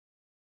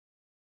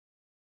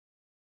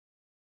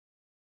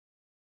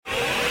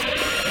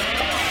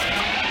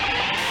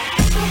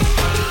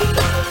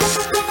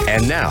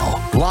And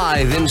now,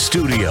 live in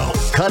studio,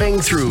 cutting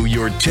through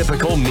your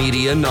typical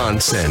media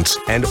nonsense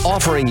and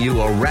offering you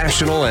a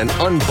rational and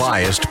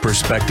unbiased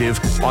perspective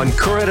on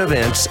current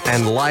events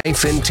and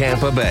life in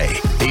Tampa Bay.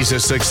 He's a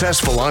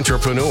successful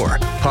entrepreneur,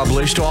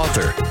 published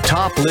author,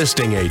 top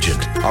listing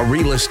agent, a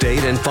real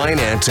estate and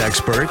finance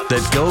expert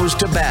that goes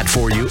to bat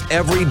for you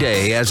every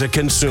day as a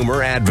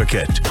consumer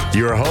advocate.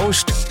 Your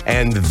host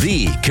and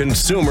the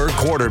consumer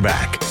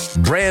quarterback,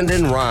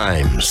 Brandon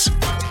Rhymes.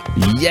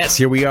 Yes,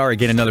 here we are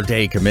again, another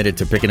day committed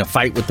to picking a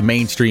fight with the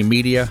mainstream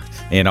media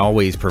and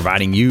always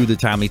providing you the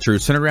timely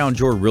truth centered around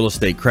your real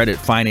estate, credit,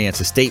 finance,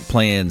 estate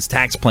plans,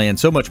 tax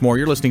plans, so much more.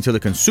 You're listening to the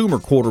Consumer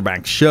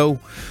Quarterback Show.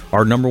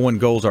 Our number one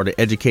goals are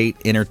to educate,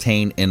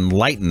 entertain,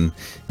 enlighten,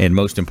 and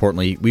most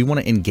importantly, we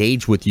want to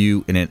engage with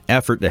you in an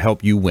effort to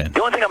help you win.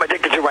 The only thing I'm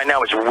addicted to right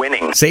now is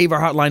winning. Save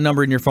our hotline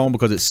number in your phone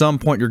because at some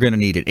point you're going to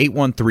need it.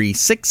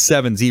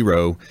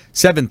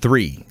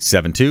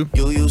 813-670-7372.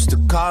 You used to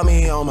call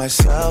me on my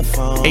cell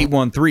phone.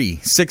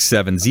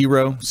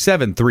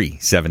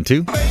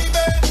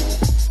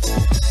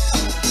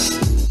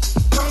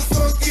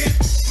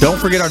 813-670-7372. Don't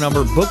forget our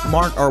number.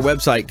 Bookmark our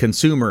website,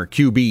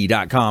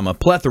 consumerqb.com. A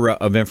plethora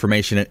of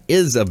information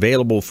is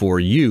available for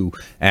you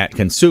at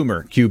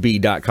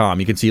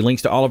consumerqb.com. You can see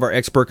links to all of our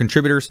expert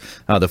contributors,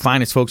 the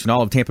finest folks in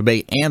all of Tampa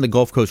Bay and the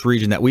Gulf Coast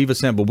region that we've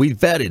assembled, we've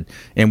vetted,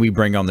 and we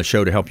bring on the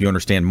show to help you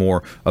understand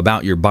more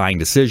about your buying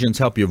decisions,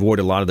 help you avoid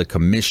a lot of the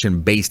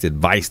commission-based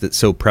advice that's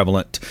so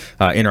prevalent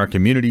in our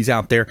communities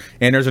out there.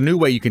 And there's a new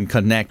way you can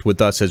connect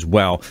with us as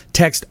well.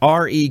 Text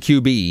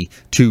REQB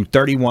to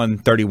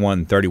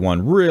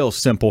 313131. Real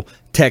simple.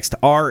 Text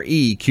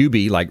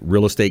REQB, like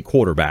real estate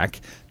quarterback,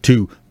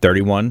 to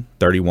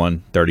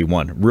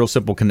 313131. Real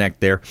simple connect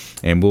there,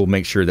 and we'll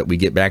make sure that we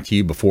get back to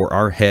you before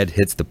our head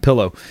hits the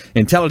pillow.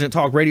 Intelligent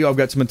Talk Radio, I've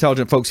got some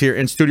intelligent folks here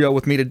in studio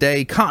with me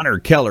today. Connor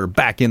Keller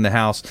back in the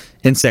house.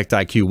 Insect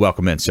IQ,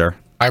 welcome in, sir.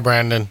 Hi,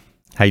 Brandon.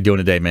 How you doing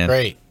today, man?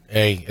 Great.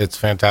 Hey, it's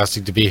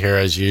fantastic to be here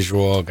as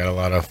usual. Got a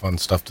lot of fun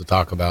stuff to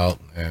talk about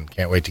and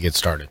can't wait to get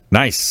started.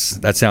 Nice.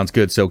 That sounds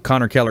good. So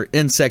Connor Keller,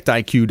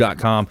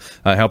 insectiq.com,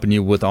 helping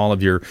you with all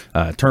of your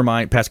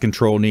termite pest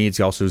control needs.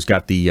 He also has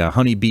got the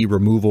honeybee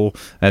removal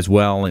as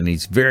well, and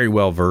he's very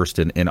well versed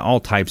in all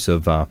types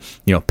of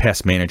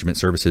pest management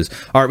services.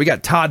 All right, we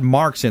got Todd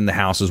Marks in the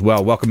house as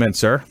well. Welcome in,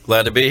 sir.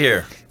 Glad to be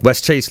here.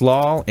 West Chase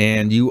Law,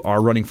 and you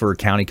are running for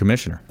county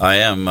commissioner. I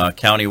am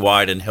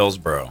countywide in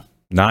Hillsborough.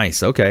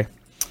 Nice. Okay.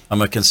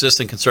 I'm a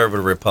consistent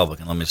conservative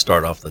Republican. Let me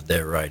start off the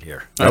day right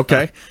here.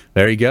 Okay.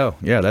 There you go.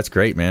 Yeah, that's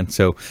great, man.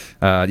 So, so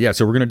we're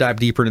going to dive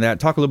deeper into that.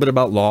 Talk a little bit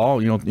about law,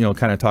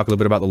 kind of talk a little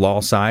bit about the law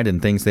side and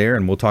things there.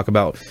 And we'll talk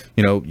about,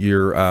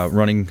 your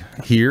running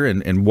here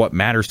and what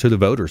matters to the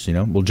voters.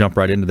 We'll jump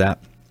right into that.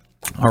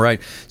 All right.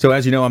 So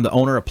as you know, I'm the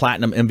owner of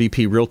Platinum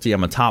MVP Realty.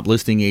 I'm a top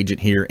listing agent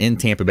here in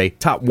Tampa Bay,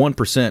 top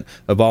 1%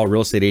 of all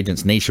real estate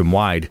agents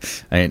nationwide.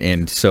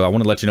 And so I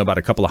want to let you know about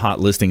a couple of hot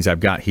listings I've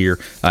got here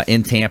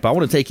in Tampa. I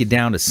want to take you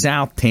down to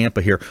South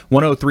Tampa here,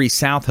 103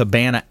 South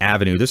Havana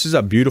Avenue. This is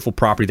a beautiful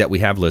property that we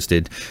have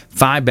listed,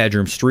 5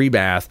 bedrooms, 3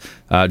 bath,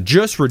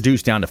 just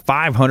reduced down to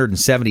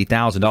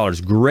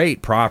 $570,000.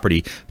 Great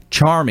property.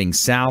 Charming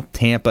South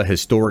Tampa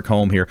historic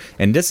home here,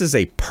 and this is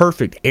a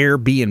perfect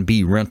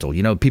Airbnb rental.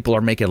 People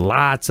are making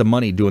lots of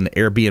money doing the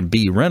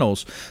Airbnb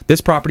rentals.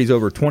 This property is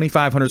over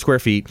 2,500 square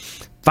feet,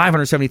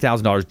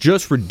 $570,000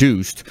 just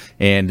reduced,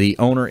 and the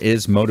owner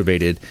is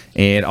motivated.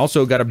 And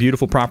also got a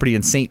beautiful property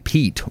in St.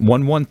 Pete,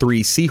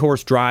 113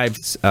 Seahorse Drive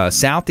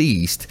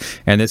Southeast,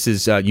 and this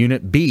is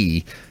Unit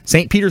B,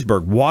 St.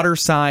 Petersburg,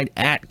 Waterside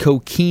at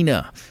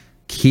Coquina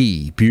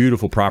Key.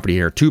 Beautiful property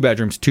here, 2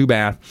 bedrooms, 2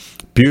 bath.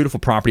 Beautiful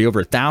property, over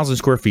 1,000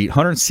 square feet,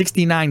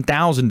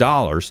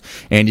 $169,000,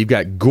 and you've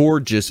got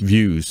gorgeous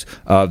views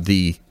of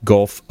the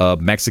Gulf of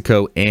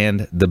Mexico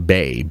and the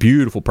Bay.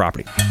 Beautiful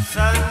property.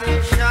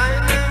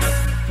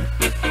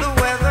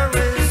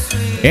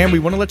 And we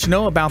want to let you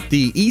know about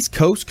the East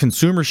Coast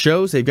Consumer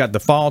Shows. They've got the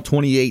Fall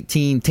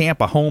 2018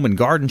 Tampa Home and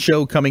Garden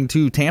Show coming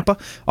to Tampa,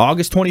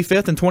 August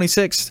 25th and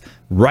 26th.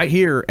 Right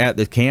here at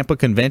the Tampa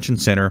Convention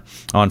Center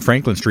on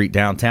Franklin Street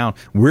downtown.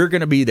 We're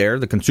going to be there,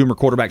 the Consumer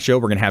Quarterback Show.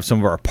 We're going to have some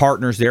of our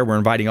partners there. We're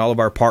inviting all of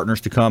our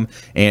partners to come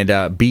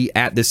and be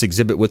at this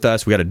exhibit with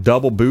us. We got a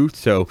double booth,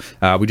 so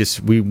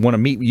we want to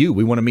meet you.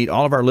 We want to meet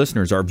all of our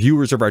listeners, our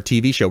viewers of our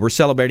TV show. We're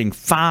celebrating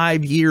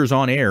 5 years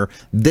on air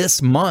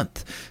this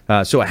month,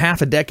 so a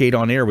half a decade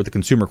on air with the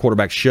Consumer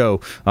Quarterback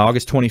Show.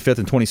 August 25th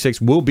and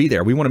 26th, we'll be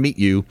there. We want to meet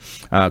you.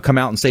 Come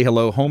out and say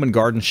hello. Home and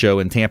Garden Show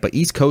in Tampa.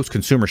 East Coast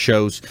Consumer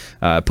Shows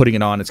putting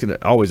it on. It's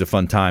always a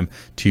fun time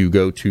to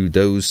go to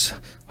those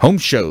home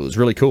shows.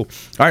 Really cool.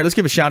 All right, let's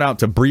give a shout out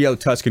to Brio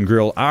Tuscan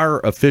Grill. Our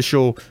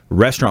official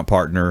restaurant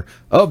partner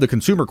of the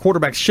Consumer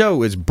Quarterback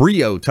Show is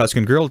Brio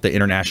Tuscan Grill at the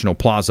International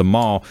Plaza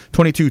Mall,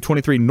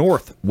 2223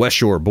 North West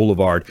Shore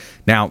Boulevard.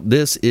 Now,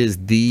 this is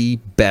the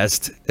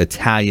best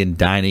Italian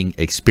dining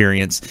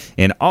experience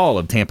in all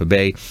of Tampa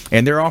Bay,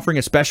 and they're offering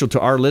a special to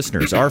our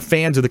listeners, our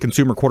fans of the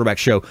Consumer Quarterback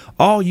Show.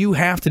 All you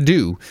have to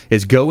do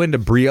is go into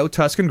Brio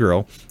Tuscan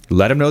Grill,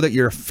 let them know that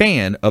you're a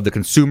fan of the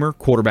Consumer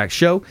Quarterback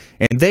Show,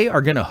 and they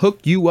are going to hook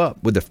you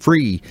up with a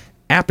free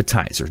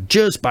appetizer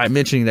just by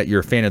mentioning that you're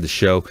a fan of the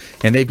show.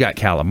 And they've got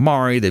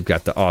calamari, they've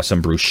got the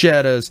awesome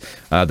bruschettas,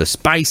 the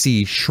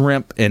spicy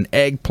shrimp and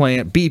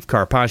eggplant, beef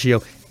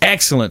carpaccio.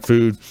 Excellent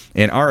food.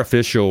 And our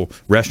official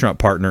restaurant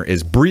partner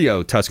is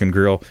Brio Tuscan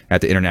Grill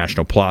at the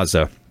International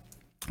Plaza.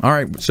 All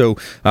right, so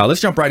let's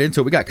jump right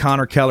into it. We got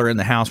Connor Keller in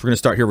the house. We're going to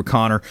start here with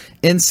Connor.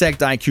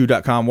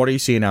 InsectIQ.com. What are you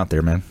seeing out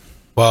there, man?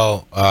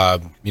 Well, I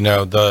came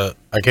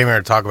here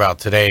to talk about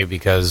today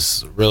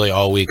because really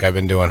all week I've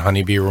been doing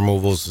honeybee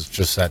removals. It's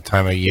just that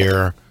time of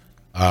year.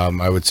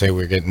 I would say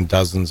we're getting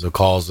dozens of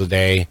calls a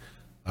day.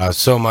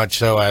 So much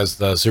so as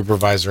the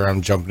supervisor,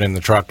 I'm jumping in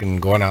the truck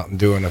and going out and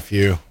doing a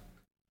few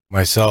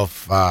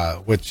myself,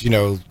 which,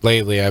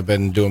 lately I've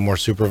been doing more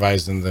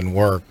supervising than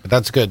work. But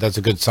that's good. That's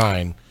a good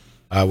sign.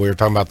 We were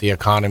talking about the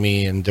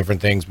economy and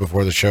different things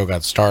before the show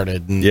got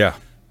started. And,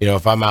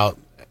 if I'm out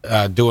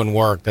doing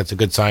work, that's a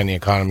good sign the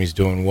economy's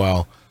doing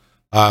well.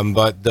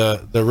 But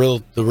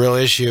the real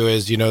issue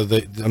is,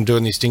 I'm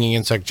doing these stinging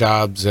insect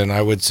jobs, and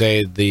I would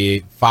say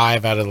the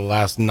 5 out of the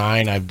last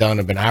 9 I've done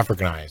have been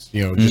Africanized.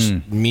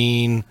 Just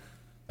mean.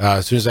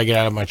 As soon as I get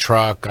out of my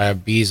truck, I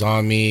have bees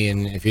on me,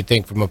 and if you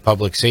think from a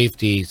public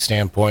safety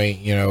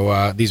standpoint,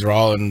 these are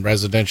all in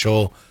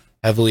residential,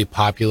 heavily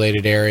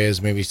populated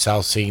areas, maybe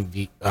South St.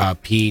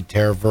 Pete,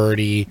 Terra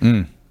Verde,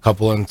 a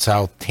couple in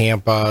South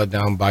Tampa,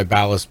 down by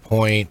Ballast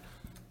Point.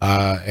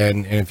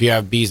 And if you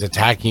have bees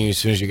attacking you as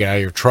soon as you get out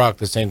of your truck,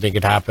 the same thing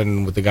could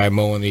happen with the guy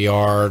mowing the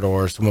yard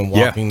or someone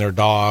walking their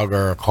dog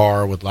or a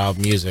car with loud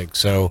music.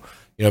 So,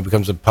 it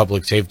becomes a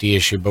public safety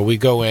issue. But we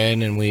go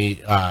in and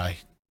we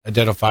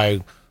identify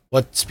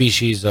what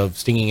species of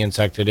stinging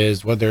insect it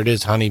is, whether it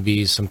is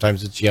honeybees,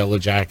 sometimes it's yellow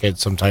jackets,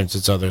 sometimes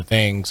it's other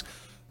things.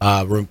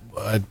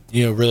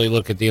 Really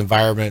look at the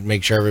environment,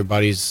 make sure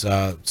everybody's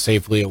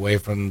safely away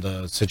from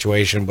the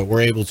situation. But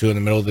we're able to, in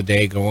the middle of the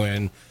day, go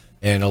in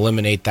and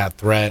eliminate that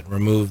threat,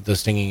 remove the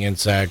stinging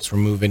insects,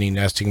 remove any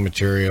nesting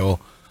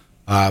material.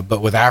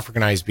 But with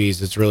Africanized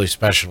bees, it's really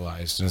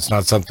specialized, and it's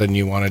not something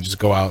you want to just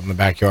go out in the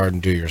backyard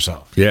and do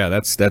yourself. Yeah,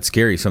 that's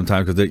scary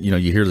sometimes because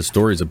you hear the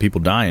stories of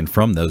people dying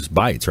from those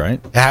bites,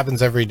 right? It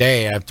happens every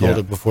day. I've told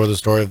it before, the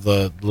story of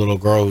the little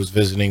girl who was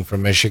visiting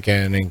from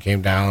Michigan and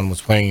came down, was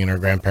playing in her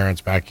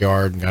grandparents'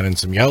 backyard and got in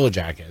some yellow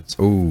jackets.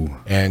 Ooh.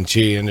 And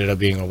she ended up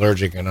being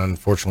allergic and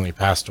unfortunately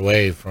passed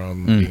away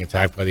from being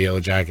attacked by the yellow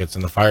jackets,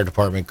 and the fire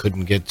department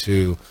couldn't get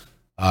to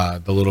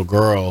the little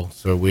girl,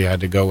 so we had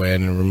to go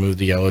in and remove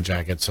the yellow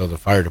jacket so the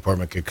fire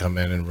department could come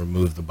in and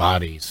remove the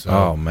body. So,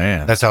 oh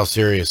man, that's how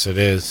serious it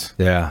is.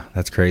 Yeah,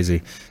 that's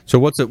crazy. So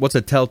what's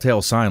a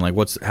telltale sign? Like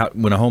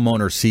when a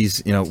homeowner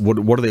sees,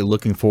 what are they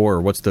looking for,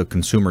 or what's the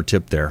consumer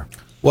tip there?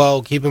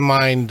 Well, keep in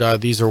mind,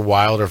 these are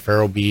wild or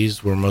feral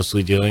bees we're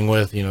mostly dealing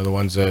with. The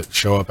ones that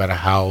show up at a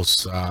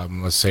house.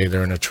 Let's say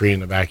they're in a tree in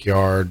the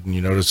backyard and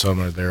you notice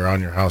them, or they're on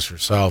your house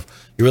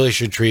yourself. You really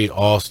should treat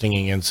all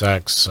stinging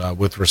insects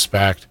with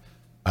respect.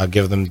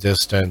 Give them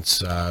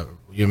distance.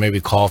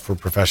 Maybe call for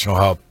professional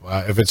help.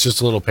 If it's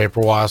just a little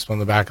paper wasp on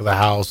the back of the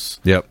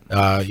house, you're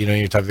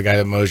the type of the guy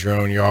that mows your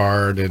own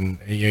yard, and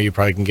you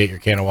probably can get your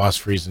can of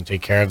wasp freeze and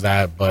take care of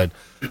that. But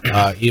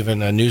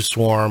even a new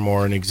swarm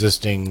or an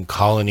existing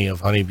colony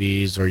of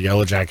honeybees or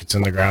yellow jackets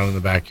in the ground in the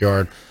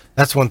backyard,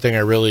 that's one thing I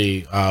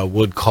really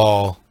would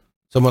call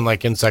someone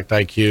like Insect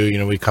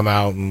IQ. We come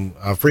out and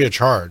free of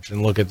charge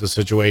and look at the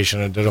situation,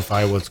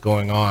 identify what's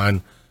going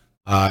on.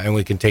 And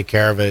we can take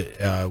care of it.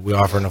 We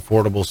offer an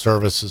affordable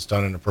service that's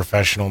done in a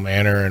professional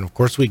manner. And, of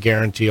course, we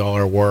guarantee all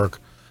our work.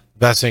 The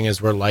best thing is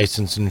we're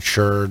licensed and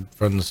insured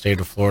from the state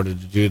of Florida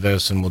to do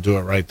this, and we'll do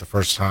it right the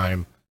first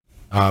time.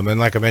 And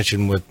like I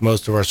mentioned, with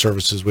most of our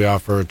services, we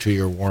offer a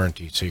 2-year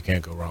warranty, so you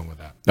can't go wrong with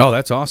that. Oh,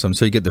 that's awesome.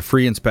 So you get the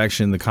free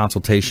inspection, the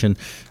consultation,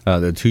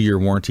 the 2-year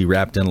warranty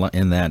wrapped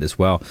in that as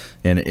well.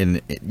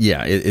 And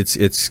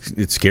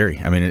it's scary.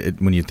 I mean,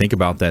 when you think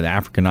about that,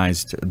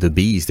 Africanized, the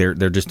bees, they're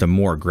just a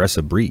more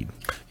aggressive breed.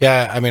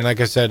 Yeah, I mean,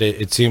 like I said,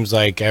 it seems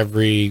like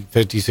every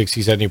 50,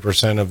 60,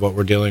 70% of what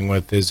we're dealing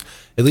with is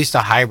at least a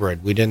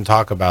hybrid. We didn't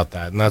talk about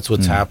that, and that's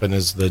what's happened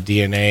is the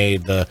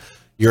DNA, the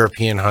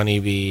European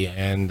honeybee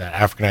and the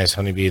Africanized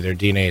honeybee, their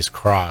DNA is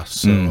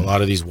crossed. So a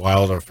lot of these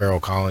wild or feral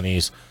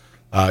colonies,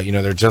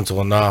 they're gentle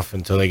enough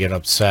until they get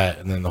upset,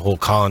 and then the whole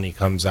colony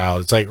comes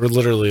out. It's like we're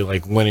literally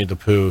like Winnie the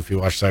Pooh if you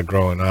watch that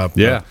growing up.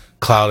 Yeah.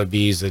 cloud of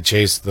bees that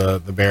chase the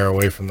bear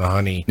away from the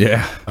honey.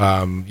 Yeah.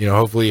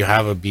 Hopefully you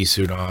have a bee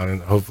suit on,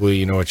 and hopefully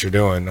you know what you're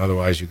doing.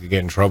 Otherwise, you could get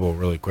in trouble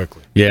really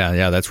quickly.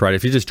 Yeah, that's right.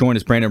 If you just joined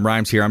us, Brandon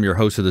Rhymes here. I'm your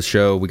host of the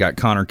show. We got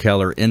Connor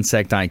Keller,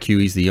 Insect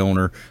IQ. He's the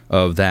owner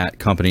of that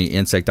company,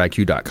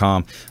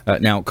 insectiq.com.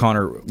 Now,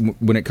 Connor,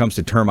 when it comes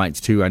to termites,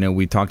 too, I know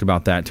we talked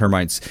about that.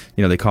 Termites,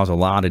 they cause a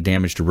lot of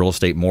damage to real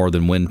estate, more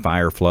than wind,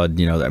 fire, flood.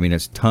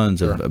 It's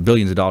tons of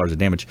billions of dollars of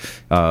damage.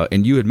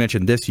 And you had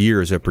mentioned this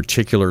year is a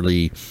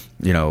particularly,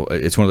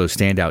 it's one of those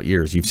standout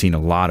years. You've seen a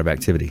lot of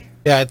activity.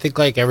 Yeah, I think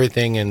like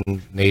everything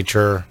in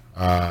nature,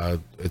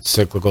 it's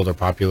cyclical to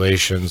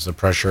populations. The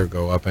pressure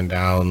go up and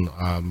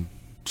down.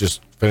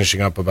 Just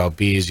finishing up about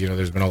bees,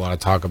 there's been a lot of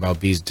talk about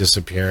bees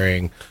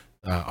disappearing.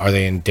 Are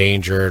they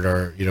endangered?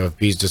 Or, if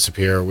bees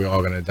disappear, are we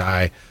all going to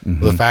die?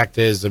 Mm-hmm. Well, the fact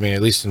is, at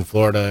least in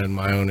Florida, in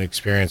my own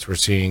experience, we're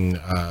seeing,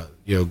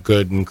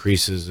 good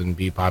increases in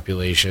bee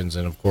populations.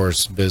 And, of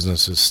course,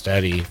 business is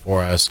steady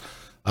for us.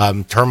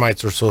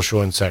 Termites are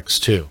social insects,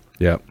 too.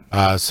 Yep.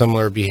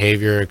 Similar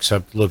behavior,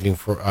 except looking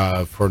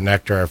for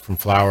nectar from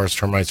flowers.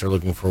 Termites are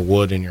looking for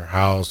wood in your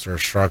house or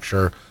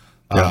structure.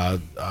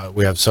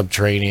 We have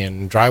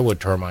subterranean drywood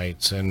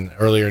termites, and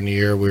earlier in the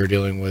year we were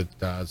dealing with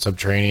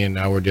subterranean.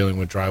 Now we're dealing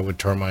with drywood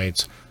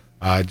termites.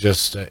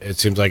 It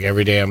seems like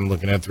every day I'm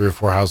looking at 3 or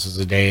 4 houses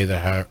a day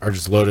that are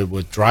just loaded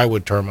with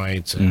drywood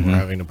termites, and we're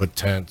having to put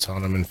tents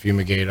on them and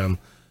fumigate them.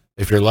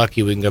 If you're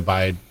lucky, we can get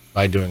by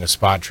doing a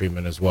spot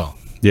treatment as well.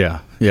 Yeah.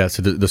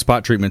 So the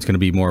spot treatment's going to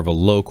be more of a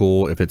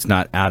local, if it's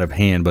not out of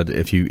hand. But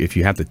if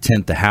you have to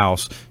tent the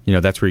house,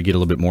 that's where you get a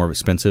little bit more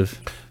expensive.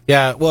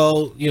 Yeah,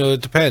 well,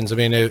 it depends.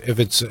 If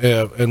it's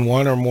in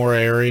one or more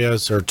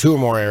areas, or 2 or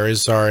more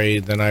areas,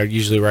 then I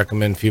usually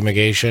recommend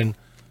fumigation.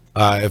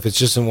 If it's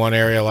just in one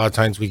area, a lot of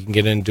times we can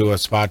get into a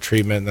spot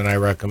treatment. Then I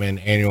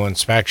recommend annual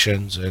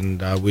inspections,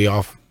 and we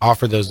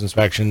offer those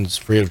inspections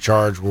free of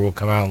charge, where we'll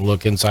come out and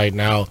look inside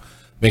and out,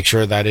 make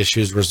sure that issue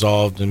is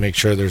resolved, and make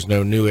sure there's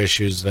no new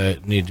issues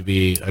that need to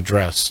be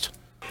addressed.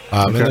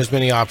 And there's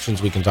many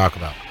options we can talk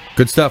about.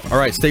 Good stuff. All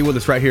right, stay with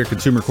us right here,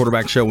 Consumer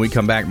Quarterback Show. When we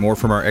come back, more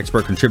from our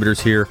expert contributors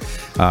here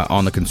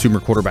on the Consumer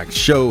Quarterback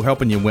Show,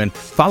 helping you win.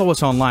 Follow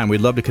us online. We'd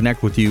love to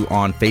connect with you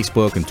on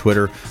Facebook and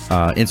Twitter,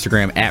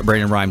 Instagram at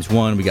Brandon Rhymes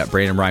 1. We got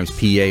Brandon Rhymes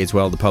PA as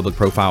well, the public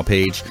profile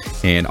page,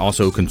 and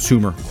also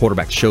Consumer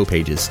Quarterback Show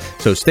pages.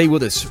 So stay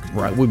with us.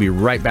 We'll be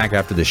right back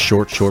after this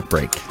short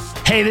break.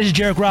 Hey, this is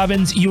Jarek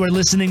Robbins. You are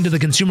listening to the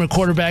Consumer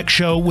Quarterback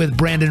Show with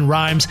Brandon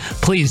Rhymes.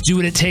 Please do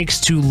what it takes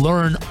to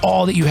learn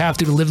all that you have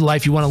to live the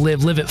life you want to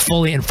live it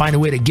fully, and find a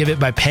way to give it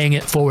by paying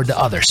it forward to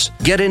others.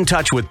 Get in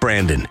touch with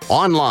Brandon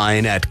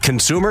online at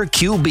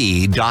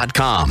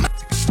consumerqb.com.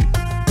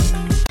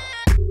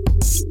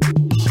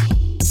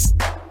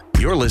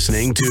 You're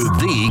listening to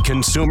the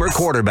Consumer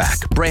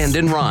Quarterback,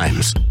 Brandon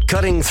Rhymes,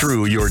 cutting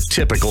through your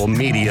typical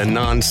media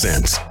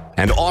nonsense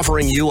and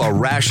offering you a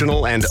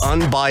rational and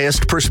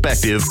unbiased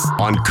perspective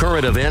on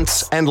current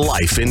events and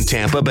life in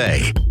Tampa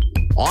Bay.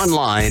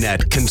 Online at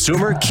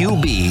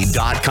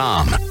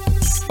consumerqb.com.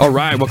 All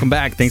right, welcome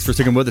back. Thanks for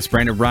sticking with us.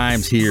 Brandon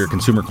Rhymes here,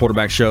 Consumer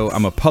Quarterback Show.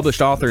 I'm a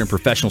published author and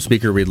professional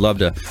speaker. We'd love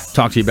to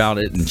talk to you about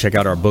it and check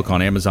out our book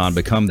on Amazon,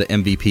 Become the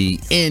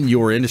MVP in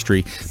Your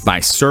Industry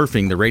by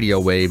Surfing the Radio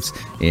Waves.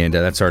 And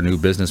that's our new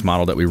business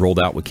model that we rolled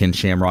out with Ken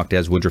Shamrock,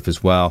 Des Woodruff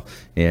as well.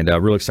 And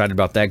really excited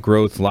about that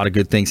growth. A lot of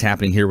good things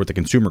happening here with the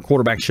Consumer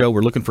Quarterback Show.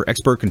 We're looking for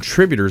expert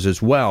contributors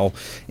as well,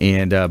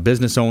 and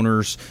business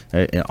owners,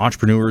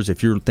 entrepreneurs.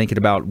 If you're thinking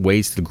about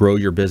ways to grow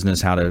your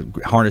business, how to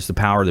harness the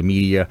power of the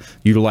media,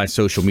 utilize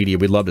social media,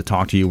 we'd love to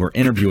talk to you. We're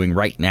interviewing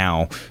right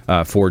now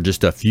for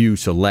just a few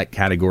select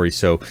categories.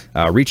 So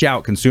reach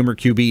out,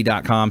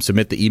 consumerqb.com,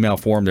 submit the email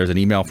form. There's an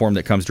email form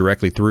that comes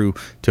directly through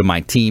to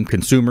my team,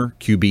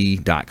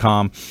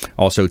 consumerqb.com.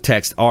 Also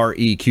text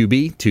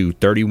REQB to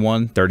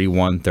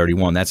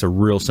 313131. That's a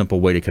real simple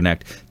way to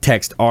connect.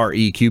 Text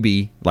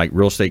REQB, like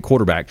real estate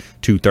quarterback,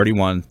 to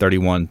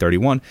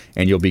 313131,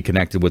 and you'll be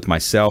connected with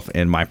myself,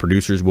 and my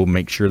producers will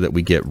make sure that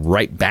we get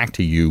right back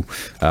to you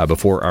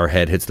before our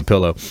head hits the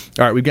pillow.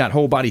 All right, we've got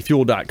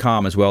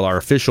wholebodyfuel.com as well, our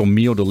official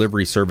meal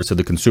delivery service of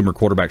the Consumer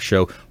Quarterback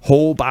Show,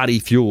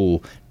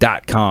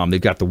 wholebodyfuel.com.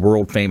 They've got the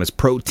world famous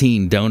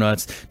protein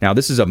donuts. Now,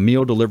 this is a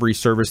meal delivery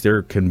service.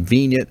 They're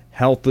convenient,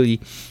 healthy,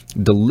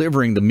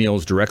 delivering the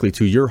meals directly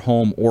to your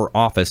home or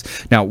office.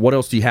 Now, what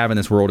else do you have in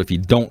this world if you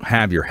don't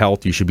have your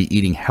health? You should be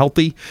eating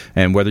healthy,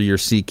 and whether you're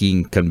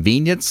seeking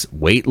convenience,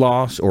 weight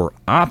loss, or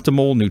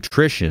optimal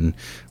nutrition,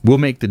 will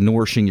make the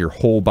nourishing your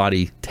whole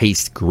body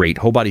taste great.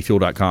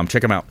 Wholebodyfuel.com.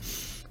 Check them out.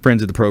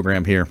 Friends of the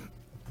program here.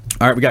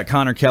 All right, we got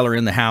Connor Keller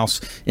in the house,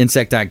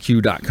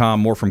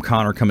 insectiq.com. More from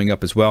Connor coming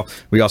up as well.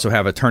 We also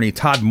have attorney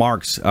Todd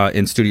Marks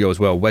in studio as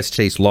well, West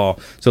Chase Law.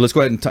 So let's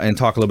go ahead and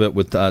talk a little bit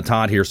with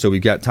Todd here. So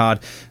we've got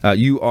Todd.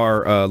 You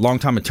are a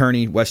longtime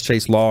attorney, West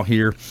Chase Law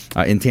here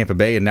in Tampa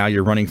Bay, and now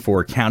you're running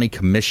for county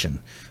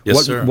commission.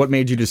 Yes, sir. What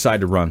made you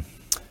decide to run?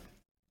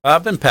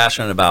 I've been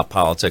passionate about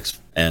politics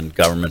and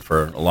government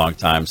for a long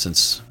time,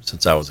 since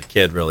I was a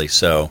kid, really.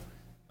 So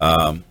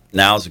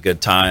now is a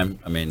good time.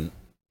 I mean,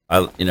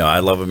 I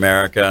love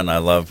America and I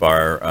love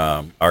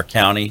our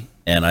county,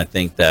 and I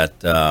think that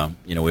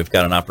we've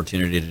got an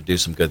opportunity to do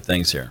some good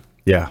things here.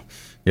 Yeah.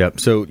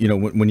 Yep. So,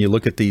 when you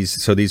look at these,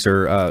 so these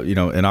are,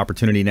 an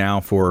opportunity now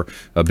for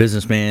a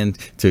businessman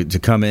to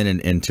come in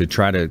and to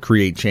try to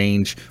create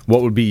change.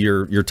 What would be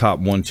your top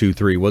 1, 2,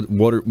 3? What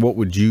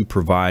would you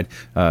provide,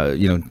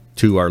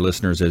 to our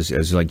listeners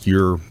as like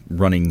you're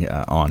running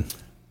on?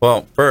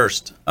 Well,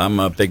 first, I'm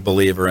a big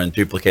believer in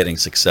duplicating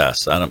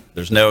success.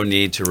 There's no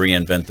need to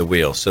reinvent the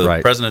wheel. So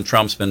Right. President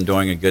Trump's been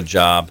doing a good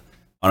job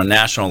on a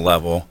national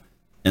level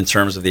in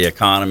terms of the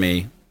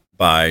economy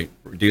by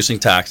reducing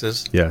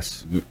taxes.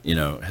 Yes.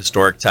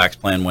 Historic tax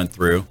plan went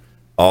through.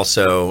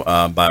 Also,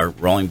 by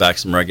rolling back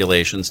some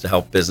regulations to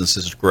help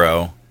businesses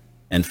grow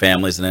and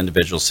families and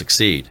individuals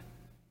succeed.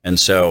 And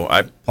so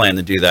I plan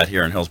to do that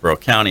here in Hillsborough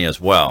County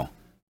as well.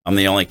 I'm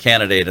the only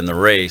candidate in the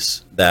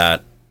race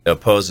that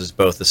opposes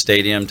both the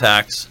stadium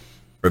tax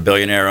for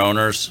billionaire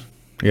owners,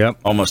 Yep.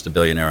 almost a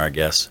billionaire, I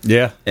guess,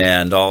 Yeah.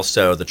 and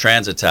also the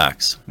transit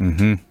tax.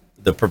 Mm-hmm.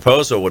 The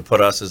proposal would put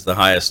us as the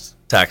highest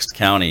taxed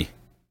county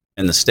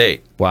in the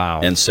state. Wow.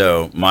 And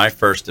so my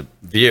first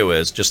view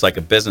is just like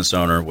a business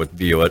owner would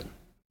view it,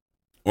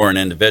 or an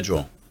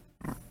individual.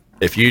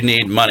 If you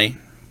need money,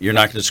 you're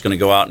not just going to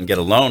go out and get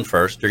a loan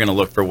first. You're going to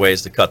look for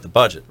ways to cut the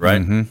budget,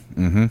 right?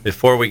 Mm-hmm. Mm-hmm.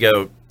 Before we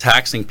go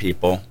taxing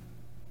people,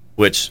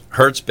 which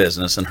hurts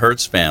business and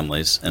hurts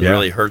families and Yeah.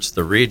 really hurts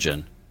the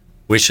region,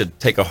 we should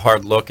take a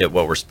hard look at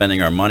what we're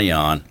spending our money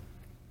on,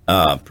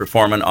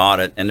 perform an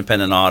audit,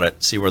 independent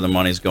audit, see where the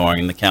money's going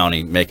in the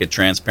county, make it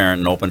transparent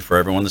and open for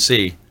everyone to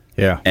see,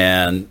 Yeah.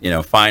 and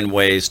find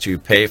ways to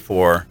pay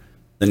for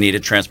the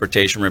needed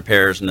transportation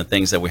repairs and the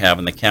things that we have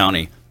in the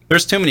county.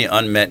 There's too many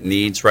unmet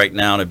needs right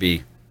now to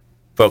be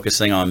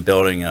focusing on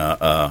building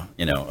a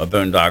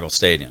boondoggle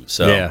stadium.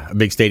 So Yeah. A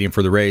big stadium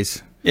for the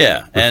Rays.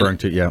 yeah, Referring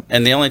to, yeah.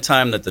 and the only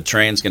time that the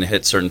train's going to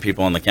hit certain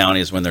people in the county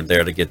is when they're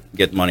there to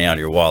get money out of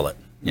your wallet.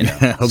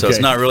 Okay. So it's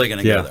not really going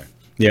to Yeah. go there.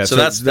 Yeah, So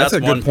that's a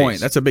one good point.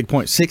 piece. That's a big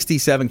point.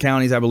 67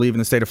 counties, I believe, in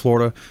the state of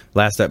Florida.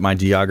 Last at my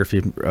geography,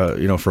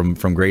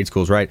 from grade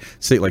schools, right?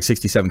 Like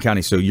 67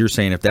 counties. So you're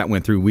saying if that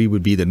went through, we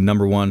would be the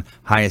number one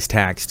highest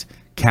taxed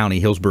county,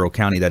 Hillsborough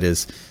County. That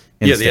is.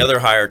 In Yeah, the the state. other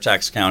higher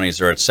tax counties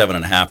are at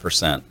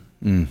 7.5%,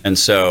 and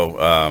so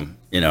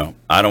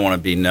I don't want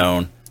to be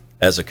known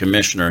as a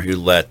commissioner who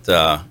let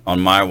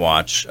on my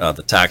watch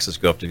the taxes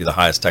go up to be the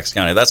highest tax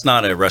county. That's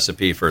not a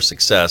recipe for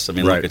success. I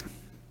mean, Right.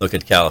 look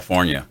at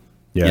California.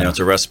 Yeah. It's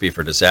a recipe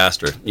for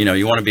disaster. You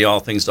want to be all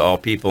things to all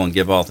people and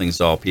give all things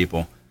to all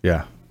people.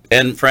 Yeah,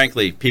 And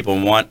frankly, people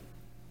want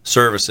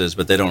services,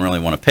 but they don't really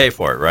want to pay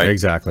for it, right?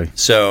 exactly.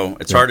 So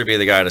it's hard to be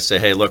the guy to say,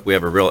 hey, look, we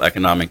have a real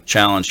economic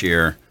challenge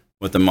here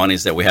with the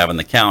monies that we have in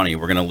the county.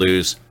 We're going to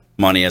lose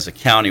money as a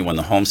county when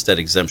the homestead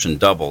exemption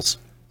doubles.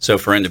 So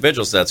for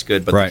individuals, that's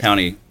good, but Right. the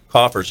county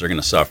coffers are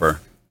going to suffer.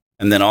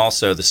 And then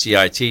also the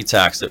CIT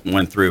tax that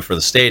went through for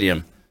the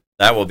stadium,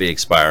 that will be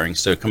expiring.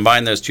 So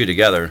combine those two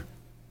together,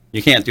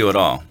 you can't do it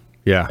all.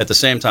 Yeah, At the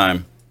same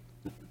time,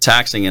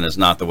 taxing it is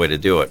not the way to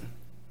do it.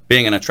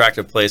 Being an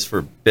attractive place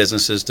for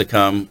businesses to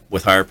come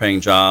with higher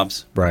paying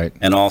jobs, right.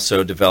 and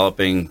also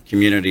developing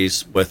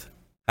communities with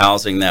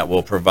housing that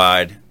will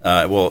provide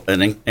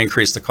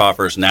increase the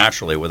coffers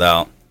naturally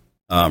without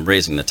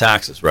raising the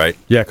taxes, right?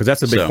 Yeah, because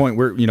that's a big So- point.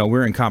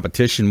 We're in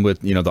competition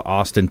with the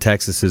Austin,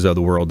 Texases of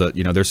the world. That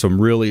there's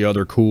some really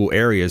other cool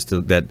areas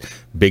that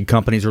big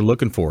companies are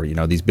looking for.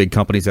 These big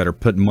companies that are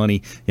putting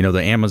money.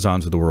 The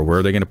Amazons of the world. Where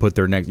are they going to put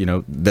their next?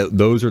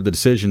 Those are the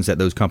decisions that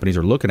those companies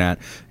are looking at,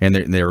 and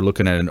they're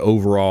looking at an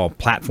overall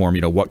platform.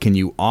 What can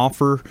you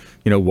offer?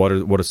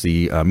 What is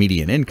the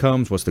median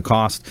incomes? What's the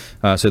cost?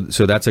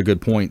 So that's a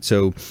good point.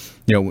 So.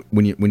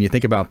 When you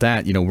think about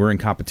that, we're in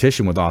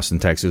competition with Austin,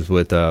 Texas,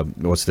 with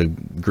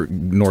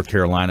North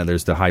Carolina.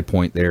 There's the High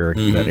Point there,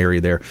 that area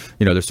there.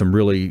 There's some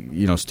really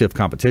stiff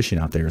competition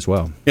out there as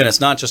well. And it's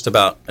not just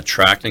about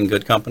attracting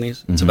good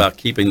companies; it's about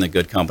keeping the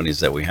good companies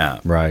that we have,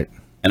 Right.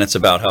 and it's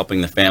about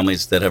helping the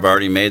families that have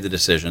already made the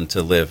decision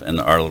to live in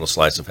our little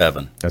slice of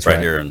heaven, That's right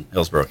right. here in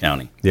Hillsborough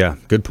County. Yeah.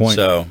 Good point.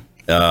 So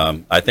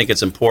I think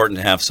it's important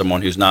to have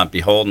someone who's not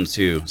beholden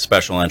to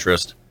special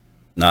interest,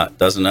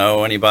 doesn't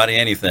owe anybody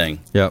anything.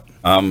 Yep.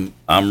 I'm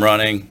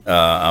running,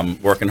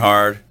 I'm working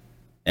hard,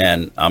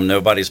 and I'm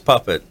nobody's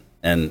puppet.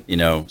 And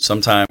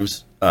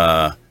sometimes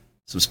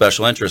some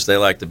special interests, they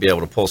like to be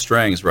able to pull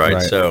strings, right?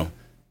 Right. So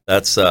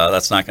that's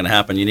not going to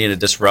happen. You need a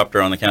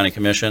disruptor on the county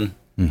commission.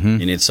 Mm-hmm.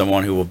 You need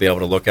someone who will be able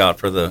to look out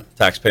for the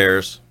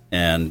taxpayers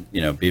and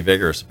be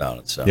vigorous about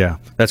it. So Yeah,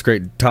 that's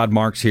great. Todd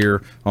Marks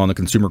here on the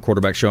Consumer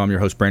Quarterback Show. I'm your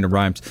host, Brandon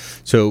Rhymes.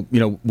 So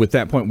with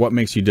that point, what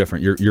makes you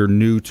different? You're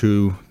new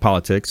to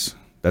politics.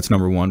 That's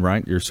number one,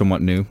 right? You're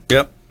somewhat new.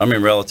 Yep, I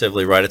mean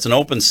relatively right. It's an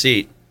open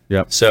seat.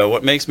 Yep. So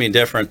what makes me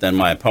different than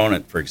my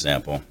opponent, for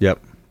example? Yep.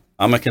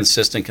 I'm a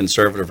consistent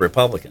conservative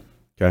Republican.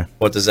 Okay.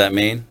 What does that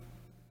mean?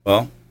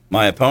 Well,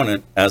 my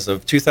opponent, as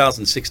of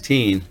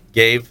 2016,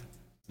 gave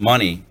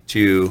money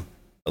to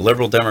a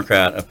liberal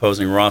Democrat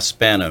opposing Ross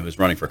Spano, who's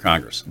running for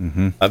Congress.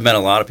 Mm-hmm. I've met a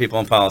lot of people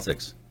in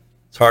politics.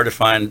 It's hard to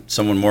find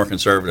someone more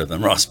conservative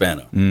than Ross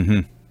Spano.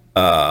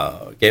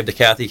 Gave to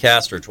Kathy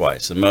Castor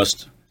twice, and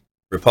most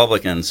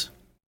Republicans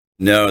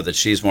know that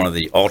she's one of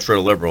the ultra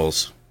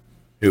liberals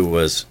who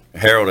was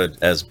heralded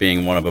as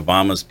being one of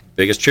Obama's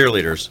biggest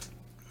cheerleaders.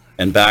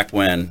 And back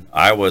when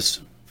I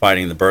was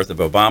fighting the birth of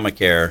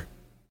Obamacare,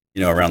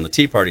 around the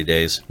Tea Party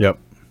days,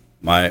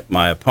 my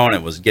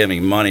opponent was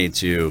giving money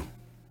to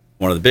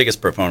one of the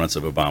biggest proponents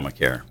of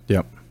Obamacare.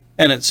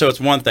 And so it's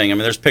one thing. I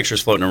mean, there's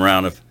pictures floating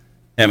around of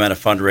him at a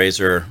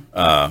fundraiser,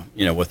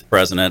 with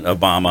President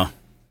Obama.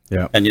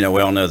 And,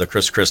 we all know the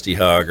Chris Christie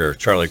hug or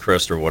Charlie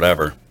Crist or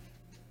whatever.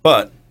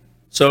 But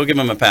so give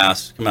him a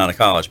pass, come out of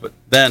college. But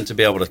then to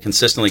be able to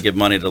consistently give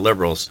money to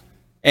liberals.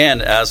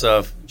 And as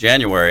of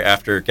January,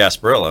 after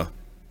Gasparilla,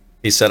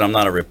 he said, I'm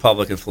not a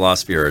Republican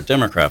philosophy or a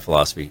Democrat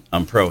philosophy.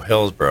 I'm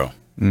pro-Hillsborough.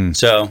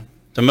 So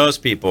to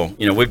most people,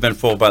 we've been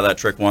fooled by that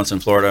trick once in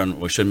Florida, and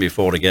we shouldn't be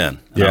fooled again.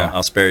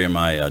 I'll spare you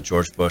my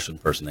George Bush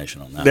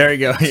impersonation on that. There you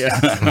go.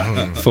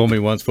 Yeah. Fool me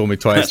once, fool me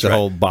twice. That's the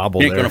whole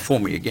bobble. You ain't there. going to fool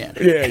me again.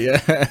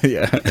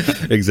 Yeah.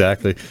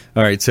 Exactly.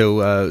 All right. So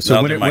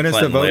when is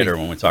the voting? Later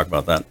when we talk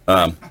about that.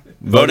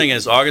 Voting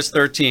is August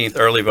 13th.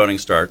 Early voting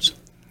starts.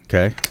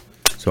 Okay.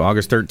 So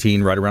August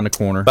 13th, right around the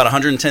corner. About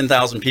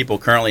 110,000 people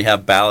currently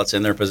have ballots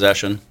in their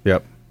possession.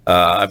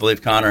 I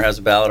believe Connor has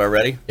a ballot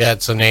already. Yeah,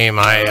 it's a name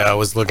I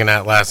was looking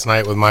at last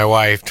night with my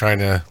wife, trying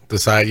to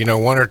decide.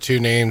 One or two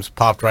names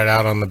popped right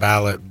out on the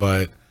ballot,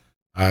 but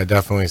I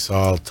definitely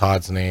saw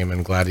Todd's name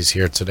and glad he's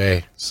here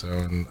today. So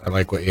and I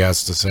like what he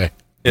has to say.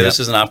 Yeah, this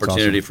is an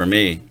opportunity for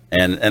me,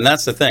 and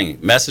that's the thing.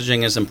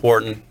 Messaging is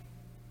important.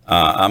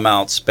 I'm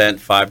outspent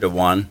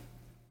 5-1.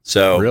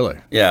 So really,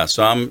 yeah.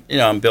 So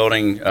I'm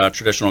building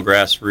traditional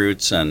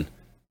grassroots and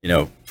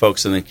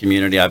folks in the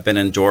community. I've been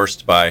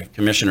endorsed by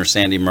Commissioner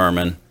Sandy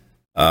Merman,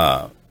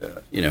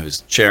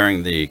 who's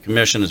chairing the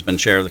commission, has been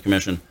chair of the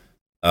commission,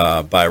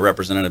 by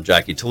Representative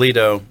Jackie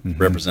Toledo,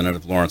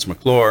 Representative Lawrence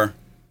McClure,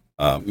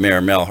 Mayor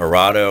Mel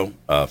Gerardo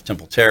of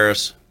Temple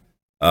Terrace,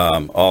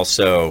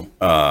 also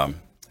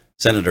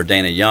Senator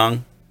Dana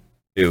Young,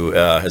 who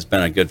has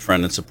been a good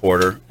friend and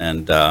supporter,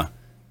 and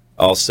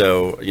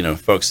also,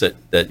 folks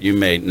that you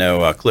may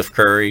know, Cliff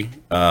Curry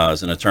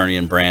is an attorney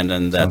in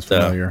Brandon that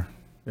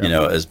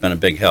has been a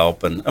big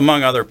help, and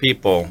among other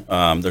people,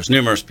 there's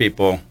numerous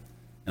people.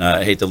 And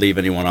I hate to leave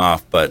anyone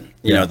off, but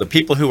the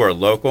people who are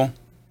local,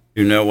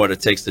 who know what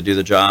it takes to do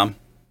the job,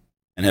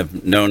 and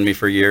have known me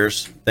for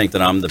years, think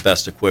that I'm the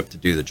best equipped to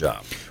do the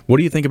job. What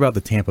do you think about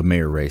the Tampa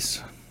mayor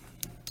race?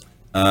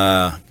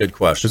 Good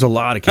question. There's a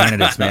lot of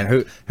candidates,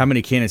 man. How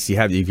many candidates do you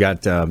have? You've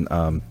got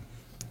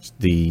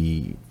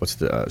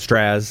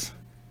Straz,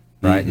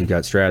 right? You've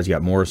got Straz, you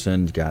got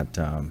Morrison, you got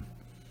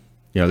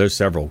there's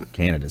several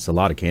candidates, a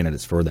lot of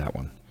candidates for that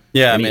one.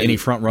 Yeah, any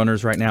front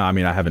runners right now? I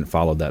mean, I haven't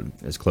followed that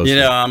as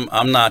closely.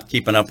 I'm not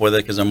keeping up with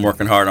it because I'm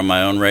working hard on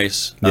my own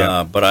race.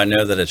 But I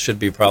know that it should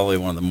be probably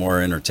one of the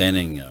more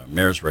entertaining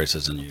mayor's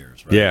races in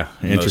years. Right? Yeah,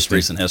 in most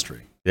recent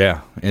history.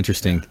 Yeah,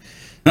 interesting.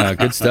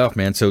 Good stuff,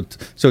 man. So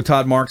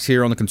Todd Marks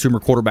here on the Consumer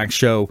Quarterback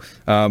Show.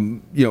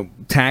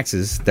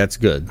 Taxes, that's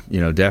good.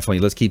 Definitely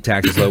let's keep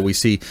taxes low. We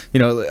see,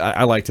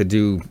 I like to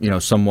do,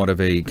 somewhat of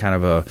a kind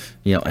of a,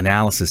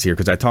 analysis here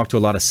because I talk to a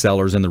lot of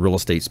sellers in the real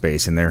estate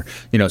space, and they're,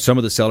 some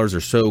of the sellers are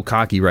so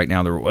cocky right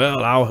now. They're,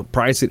 well, I'll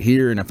price it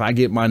here, and if I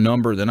get my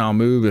number, then I'll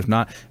move. If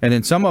not, and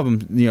then some of them,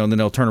 then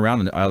they'll turn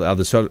around and out of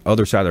the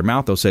other side of their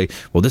mouth, they'll say,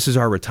 well, this is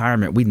our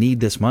retirement. We need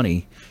this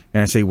money.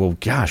 And I say, well,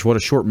 gosh, what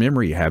a short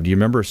memory you have. Do you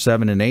remember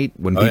 7 and 8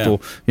 when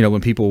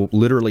when people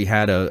literally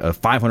had a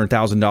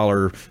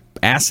 $500,000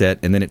 asset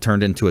and then it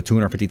turned into a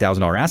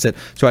 $250,000 asset?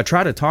 So I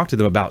try to talk to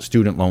them about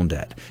student loan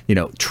debt.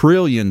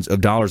 Trillions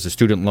of dollars of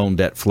student loan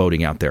debt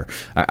floating out there.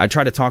 I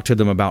try to talk to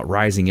them about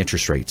rising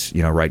interest rates.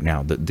 Right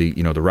now,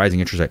 the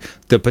rising interest rate,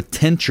 the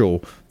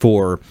potential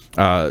for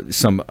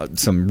some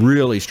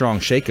really strong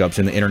shakeups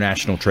in the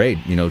international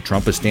trade.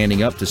 Trump is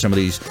standing up to some of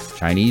these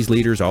Chinese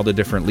leaders, all the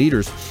different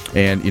leaders,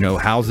 and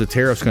how's the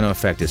tariffs going to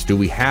affect us? Do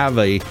we have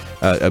a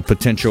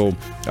potential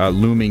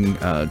looming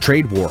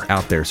trade war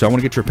out there? So I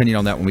want to get your opinion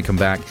on that when we come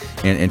back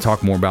and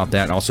talk more about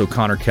that. And also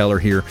Connor Keller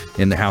here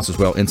in the house as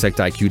well,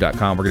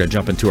 insectiq.com. We're going to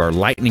jump into our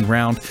lightning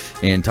round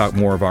and talk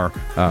more of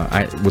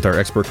with our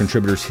expert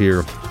contributors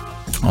here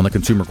on the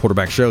Consumer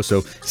Quarterback Show.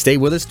 So stay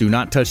with us. Do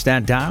not touch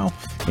that dial.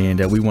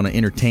 And we want to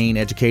entertain,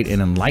 educate, and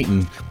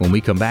enlighten when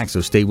we come back. So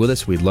stay with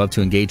us. We'd love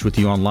to engage with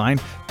you online.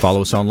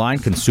 Follow us online,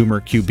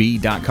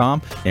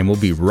 consumerqb.com. And we'll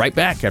be right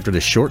back after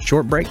this short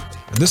break.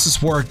 This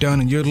is Warwick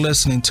Dunn, and you're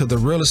listening to the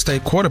Real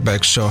Estate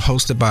Quarterback Show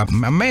hosted by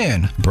my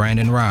man,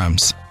 Brandon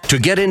Rhymes. To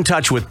get in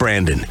touch with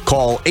Brandon,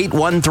 call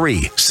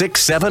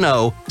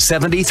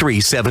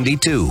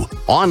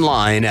 813-670-7372.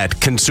 Online at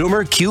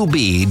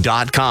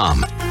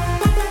consumerqb.com.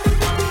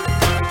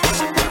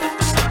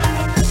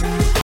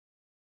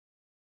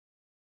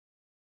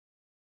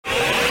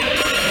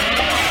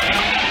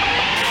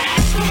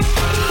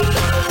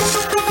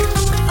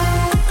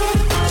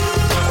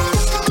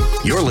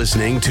 You're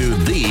listening to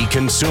the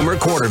Consumer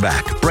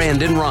Quarterback,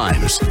 Brandon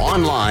Rhymes,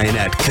 online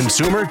at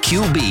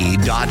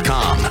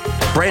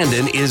consumerqb.com.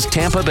 Brandon is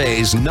Tampa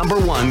Bay's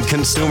 #1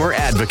 consumer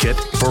advocate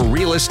for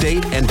real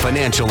estate and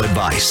financial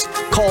advice.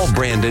 Call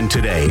Brandon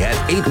today at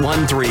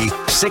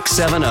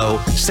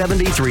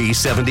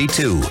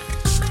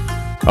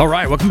 813-670-7372. All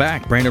right, welcome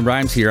back. Brandon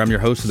Rhymes here. I'm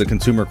your host of the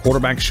Consumer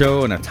Quarterback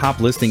Show and a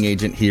top listing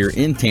agent here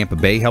in Tampa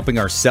Bay, helping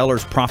our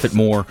sellers profit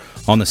more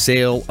on the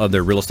sale of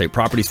their real estate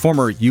properties.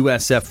 Former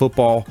USF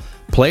football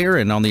player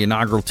and on the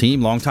inaugural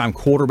team, longtime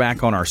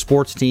quarterback on our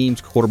sports teams,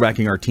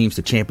 quarterbacking our teams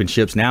to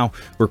championships. Now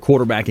we're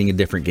quarterbacking a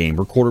different game.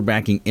 We're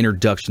quarterbacking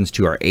introductions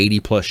to our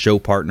 80-plus show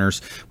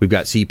partners. We've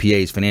got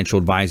CPAs, financial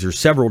advisors,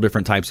 several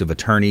different types of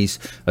attorneys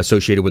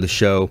associated with the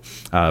show,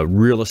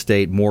 real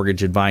estate,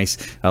 mortgage advice,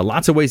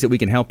 lots of ways that we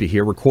can help you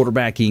here. We're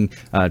quarterbacking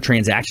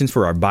transactions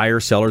for our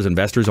buyers, sellers,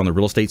 investors on the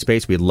real estate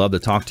space. We'd love to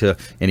talk to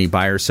any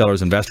buyers,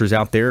 sellers, investors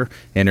out there,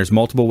 and there's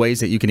multiple ways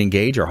that you can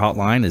engage. Our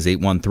hotline is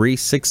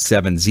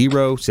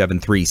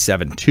 813-670-7372.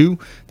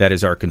 That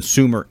is our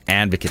consumer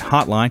advocate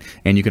hotline.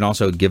 And you can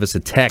also give us a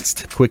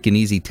text, quick and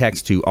easy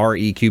text to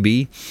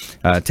REQB.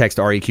 Text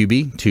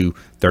REQB to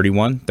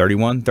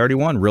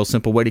 313131. Real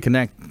simple way to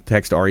connect.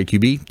 Text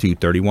REQB to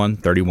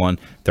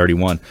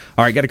 313131.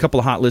 All right, got a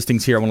couple of hot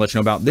listings here I want to let you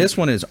know about. This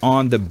one is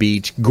on the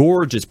beach.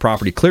 Gorgeous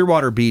property.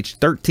 Clearwater Beach,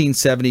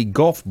 1370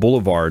 Gulf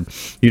Boulevard.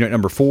 Unit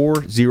number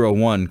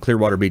 401,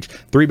 Clearwater Beach.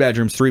 3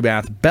 bedrooms, 3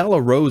 bath.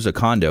 Bella Rosa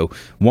condo.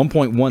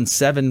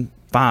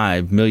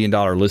 $1.175 million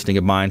listing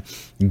of mine.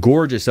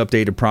 Gorgeous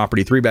updated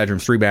property. 3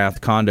 bedrooms, 3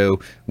 bath condo.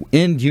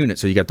 End unit.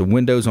 So you got the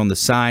windows on the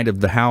side of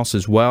the house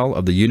as well,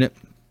 of the unit.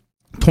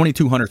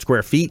 2,200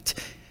 square feet,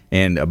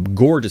 and a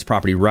gorgeous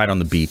property right on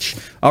the beach.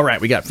 All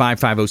right, we got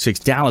 5506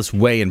 Dallas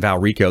Way in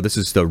Valrico. This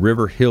is the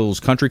River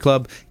Hills Country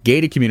Club,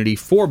 gated community,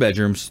 4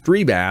 bedrooms,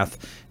 3 bath,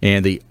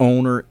 and the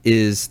owner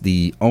is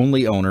the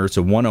only owner. It's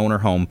a one-owner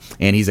home,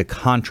 and he's a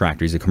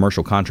contractor. He's a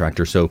commercial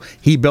contractor, so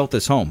he built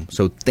this home.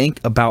 So think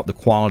about the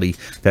quality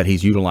that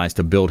he's utilized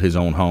to build his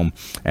own home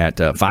at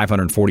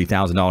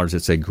 $540,000.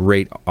 It's a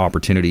great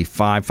opportunity.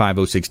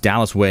 5506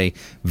 Dallas Way,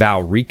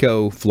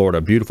 Valrico,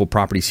 Florida. Beautiful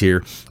properties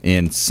here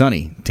in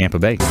sunny Tampa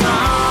Bay.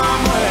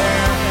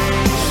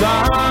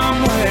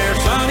 Somewhere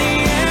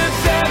sunny and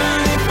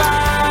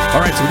 75. All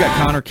right, so we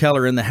got Connor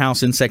Keller in the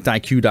house,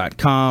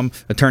 insectiq.com.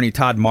 Attorney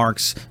Todd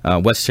Marks,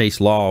 West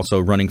Chase Law, also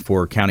running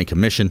for county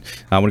commission.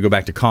 I want to go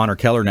back to Connor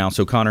Keller now.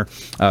 So Connor,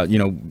 a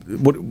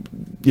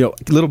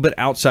little bit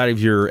outside of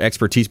your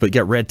expertise, but you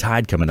got red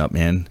tide coming up,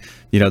 man.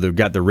 They've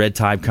got the red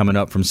tide coming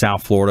up from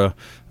South Florida.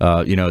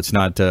 It's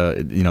not,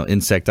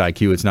 insect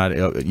IQ. It's not,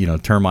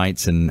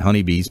 termites and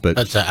honeybees, but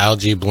that's an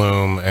algae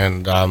bloom.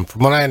 And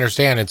from what I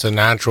understand, it's a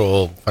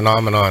natural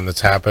phenomenon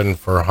that's happened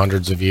for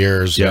hundreds of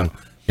years. Yeah. And,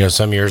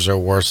 some years are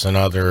worse than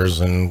others.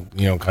 And,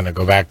 kind of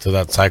go back to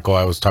that cycle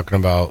I was talking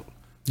about,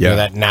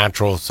 that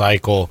natural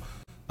cycle.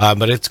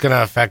 But it's going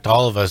to affect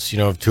all of us,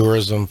 if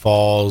tourism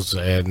falls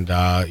and,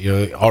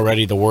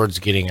 already the word's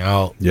getting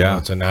out. Yeah.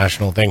 It's a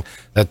national thing.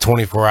 That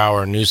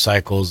 24-hour news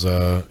cycle is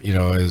a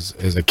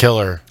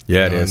killer.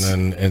 Yeah, it is.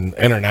 And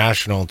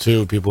international,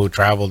 too. People who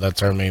travel,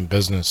 that's our main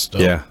business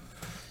still. Yeah.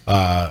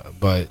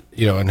 But,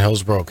 in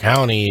Hillsborough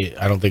County,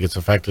 I don't think it's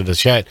affected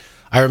us yet.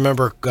 I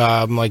remember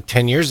like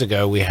 10 years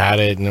ago, we had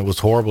it, and it was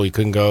horrible. You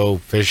couldn't go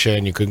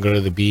fishing. You couldn't go to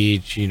the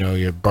beach.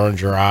 You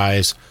burned your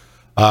eyes.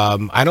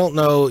 I don't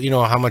know,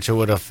 how much it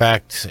would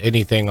affect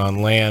anything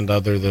on land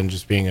other than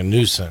just being a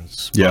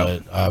nuisance.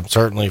 Yeah. But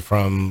certainly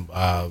from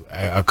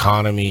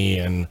economy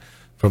and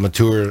from a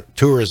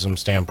tourism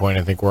standpoint,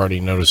 I think we're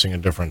already noticing a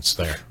difference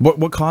there.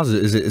 What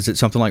causes it? Is it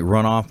something like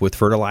runoff with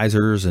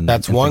fertilizers?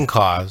 That's one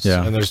cause.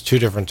 Yeah. And there's 2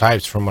 different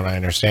types from what I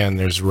understand.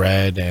 There's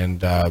red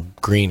and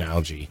green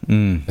algae.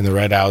 And the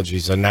red algae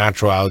is a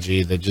natural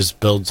algae that just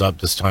builds up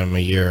this time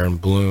of year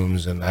and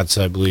blooms. And that's,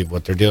 I believe,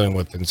 what they're dealing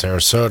with in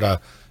Sarasota.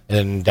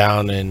 And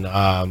down in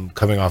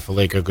coming off of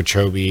Lake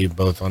Okeechobee,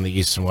 both on the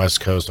east and west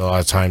coast, a lot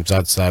of times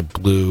that's that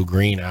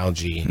blue-green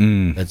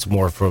algae. That's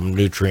more from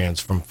nutrients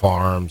from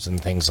farms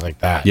and things like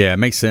that. Yeah, it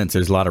makes sense.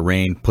 There's a lot of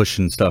rain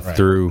pushing stuff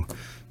through,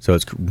 so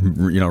it's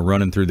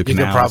running through the canals.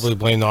 You could probably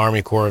blame the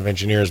Army Corps of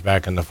Engineers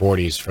back in the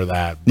 40s for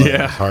that. But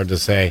it's hard to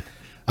say.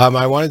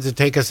 I wanted to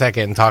take a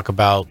second and talk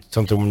about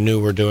something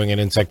new we're doing at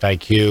Insect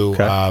IQ.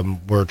 Okay.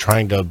 We're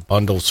trying to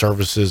bundle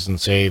services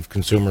and save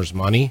consumers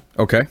money.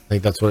 Okay. I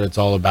think that's what it's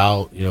all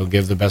about.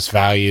 Give the best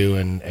value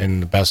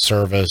and the best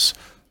service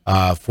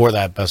for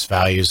that best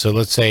value. So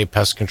let's say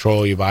pest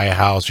control, you buy a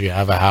house or you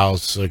have a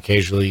house.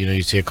 Occasionally,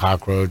 you see a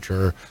cockroach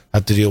or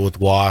have to deal with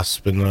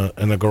wasp in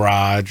the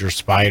garage or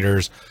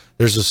spiders.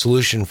 There's a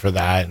solution for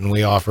that, and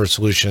we offer a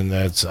solution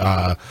that's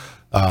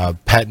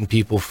pet and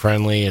people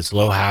friendly. It's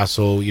low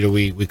hassle.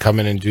 We come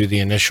in and do the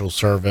initial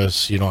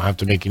service. You don't have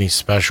to make any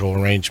special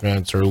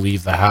arrangements or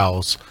leave the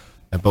house,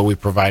 but we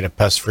provide a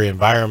pest-free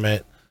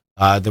environment.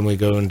 Then we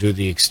go and do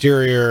the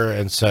exterior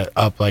and set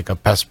up like a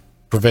pest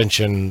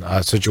prevention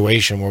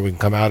situation where we can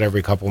come out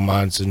every couple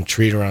months and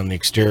treat around the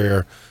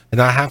exterior and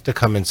not have to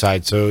come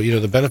inside. So,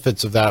 the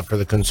benefits of that for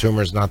the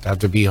consumer is not to have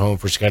to be home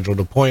for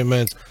scheduled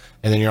appointments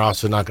And then you're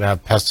also not going to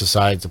have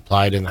pesticides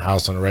applied in the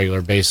house on a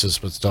regular basis,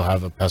 but still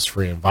have a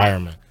pest-free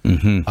environment.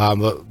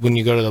 But when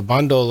you go to the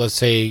bundle, let's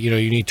say,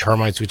 you need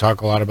termites. We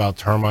talk a lot about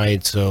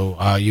termites.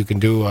 So you can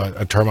do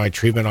a termite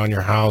treatment on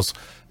your house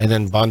and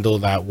then bundle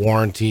that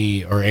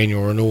warranty or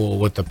annual renewal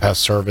with the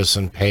pest service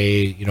and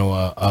pay,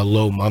 a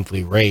low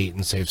monthly rate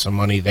and save some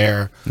money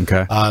there.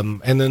 Okay.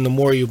 And then the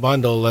more you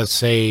bundle, let's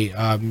say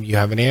you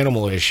have an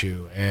animal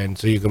issue. And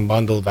so you can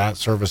bundle that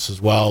service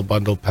as well,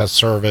 bundle pest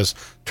service,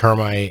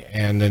 termite,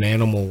 and an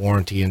animal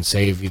warranty and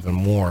save even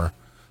more.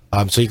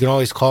 So you can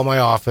always call my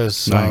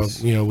office.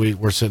 Nice.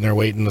 We're sitting there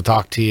waiting to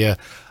talk to you.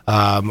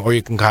 Or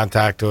you can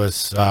contact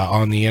us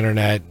on the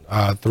internet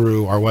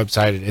through our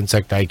website at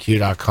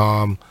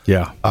insectiq.com.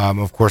 Yeah.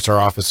 Of course, our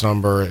office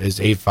number is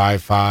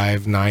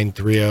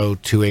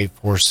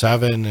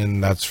 855-930-2847,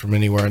 and that's from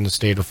anywhere in the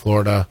state of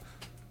Florida.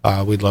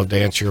 We'd love to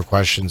answer your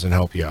questions and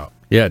help you out.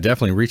 Yeah,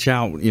 definitely reach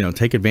out,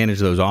 take advantage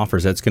of those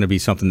offers. That's going to be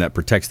something that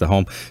protects the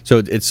home. So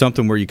it's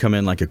something where you come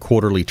in like a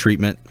quarterly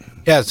treatment.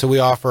 Yeah, so we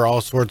offer all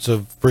sorts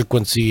of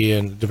frequency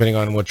and depending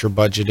on what your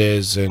budget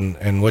is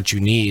and what you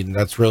need. And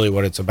that's really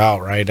what it's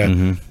about, right? At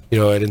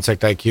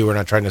Insect IQ, we're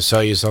not trying to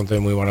sell you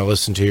something. We want to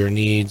listen to your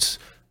needs,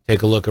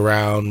 take a look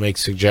around, make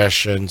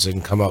suggestions,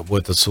 and come up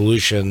with a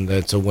solution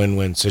that's a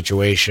win-win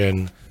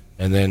situation.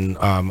 And then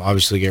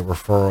obviously get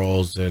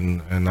referrals,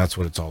 and that's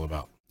what it's all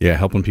about. Yeah,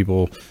 helping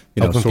people,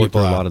 sort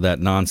through a lot of that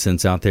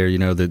nonsense out there.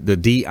 The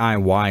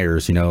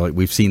DIYers,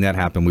 we've seen that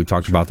happen. We've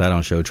talked about that on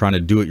the show. Trying to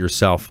do it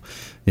yourself,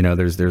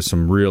 there's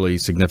some really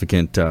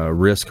significant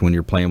risk when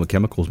you're playing with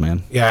chemicals,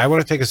 man. Yeah, I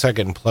want to take a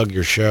second and plug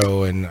your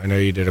show. And I know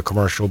you did a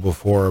commercial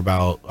before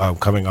about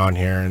coming on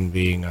here and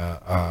being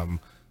a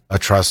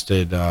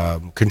trusted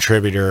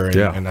contributor.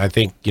 And I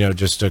think,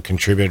 just a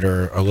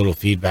contributor, a little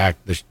feedback.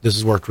 This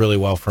has worked really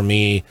well for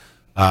me.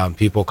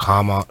 People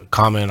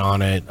comment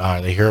on it,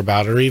 they hear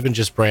about it, or even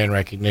just brand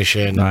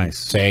recognition. Nice.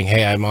 Saying,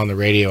 hey, I'm on the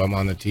radio, I'm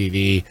on the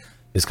TV,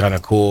 is kind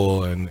of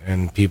cool,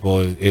 and people,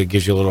 it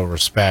gives you a little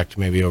respect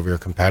maybe over your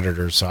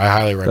competitors. So I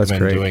highly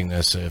recommend doing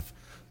this if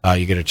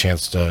you get a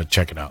chance to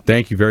check it out.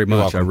 Thank you very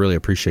much. I really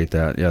appreciate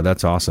that. Yeah,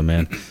 that's awesome,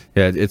 man.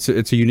 Yeah, it's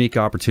a unique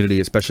opportunity,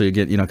 especially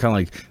again, kind of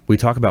like we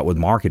talk about with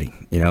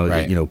marketing.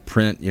 Right.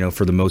 Print,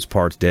 for the most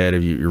part, dead.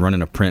 If you're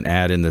running a print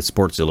ad in the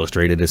Sports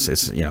Illustrated, it's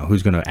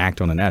who's going to act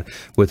on an ad?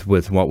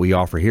 With what we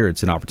offer here,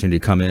 it's an opportunity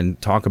to come in,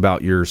 talk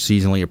about your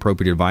seasonally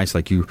appropriate advice.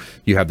 Like you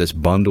have this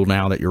bundle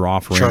now that you're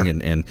offering, sure.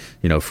 and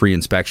free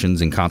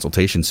inspections and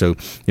consultations. So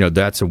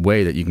that's a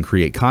way that you can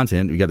create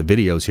content. You got the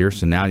videos here,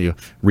 so now you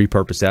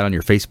repurpose that on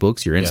your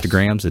Facebooks, your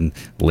Instagrams, and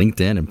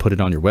LinkedIn, and put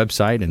it on your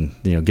website, and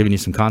giving you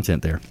some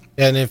content there.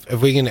 And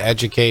if we can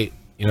educate,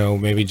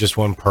 maybe just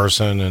one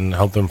person and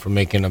help them from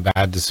making a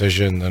bad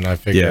decision, then I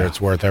figure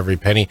it's worth every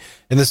penny.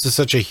 And this is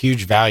such a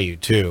huge value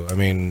too. I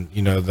mean,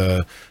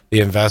 the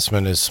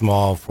investment is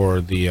small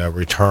for the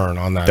return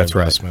on that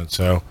investment. Right.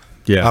 So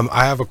yeah,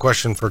 I have a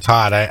question for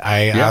Todd.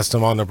 I asked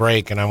him on the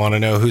break, and I want to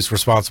know who's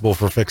responsible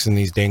for fixing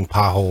these dang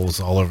potholes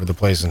all over the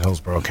place in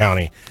Hillsborough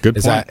County. Good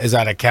point. Is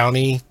that a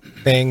county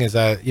thing? Is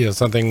that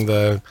something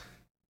the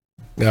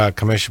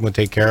commission would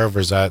take care of, or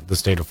is that the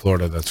state of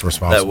Florida that's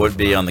responsible? That would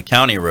be on the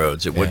county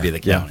roads. It would be the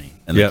county,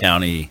 and the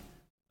county,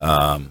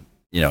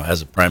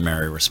 has a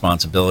primary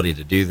responsibility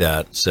to do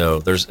that. So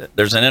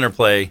there's an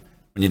interplay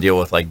when you deal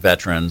with like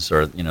veterans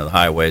or the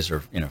highways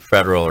or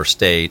federal or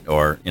state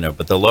or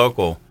but the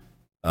local,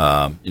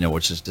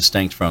 which is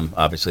distinct from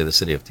obviously the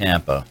city of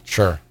Tampa.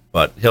 Sure.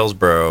 But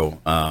Hillsborough,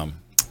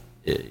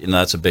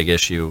 that's a big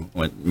issue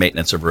when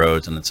maintenance of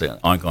roads, and it's an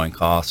ongoing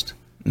cost.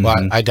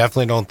 Well, I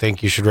definitely don't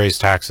think you should raise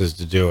taxes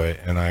to do it,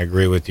 and I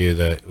agree with you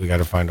that we got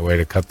to find a way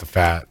to cut the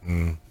fat,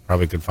 and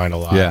probably could find a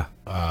lot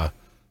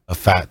of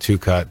fat to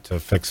cut to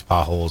fix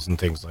potholes and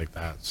things like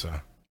that. So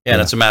and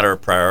it's a matter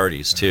of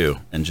priorities too,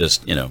 and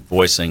just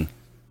voicing,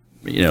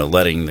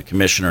 letting the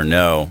commissioner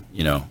know,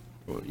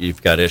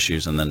 you've got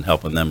issues, and then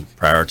helping them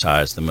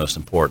prioritize the most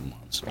important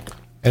ones.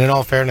 And in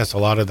all fairness, a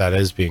lot of that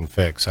is being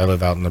fixed. I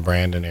live out in the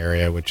Brandon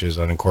area, which is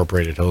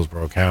unincorporated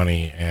Hillsborough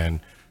County,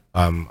 and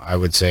I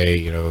would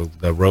say,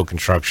 the road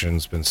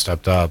construction's been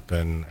stepped up,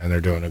 and they're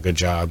doing a good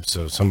job.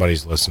 So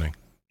somebody's listening.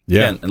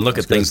 Yeah, and look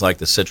at things like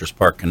the Citrus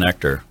Park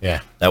connector.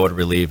 Yeah, that would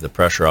relieve the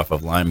pressure off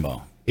of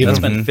Limeball. That's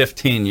been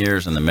 15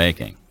 years in the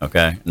making.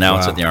 Okay, now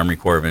it's at the Army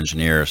Corps of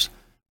Engineers.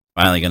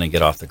 Finally going to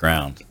get off the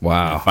ground.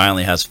 Wow, it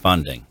finally has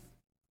funding.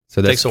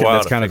 So that's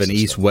kind of an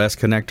east-west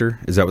connector.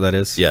 Is that what that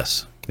is?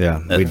 Yes. Yeah,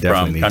 we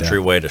definitely need from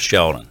Countryway to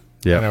Sheldon.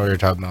 Yeah, I know what you're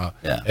talking about.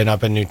 Yeah. And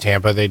up in New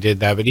Tampa, they did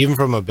that. But even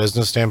from a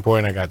business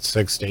standpoint, I got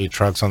 6 to 8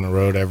 trucks on the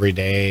road every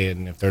day.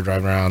 And if they're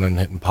driving around and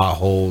hitting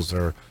potholes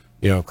or,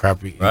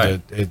 crappy,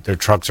 their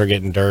trucks are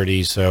getting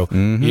dirty. So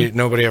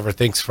nobody ever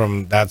thinks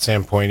from that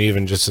standpoint,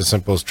 even just as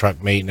simple as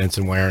truck maintenance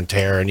and wear and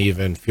tear and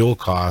even fuel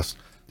costs.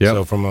 Yep.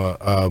 So from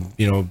a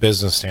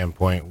business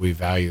standpoint, we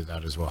value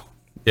that as well.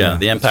 Yeah,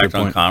 the impact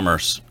on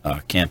commerce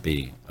can't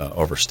be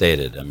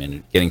overstated. I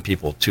mean, getting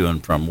people to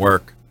and from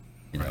work,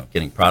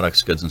 getting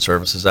products, goods, and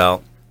services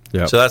out.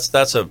 Yep. So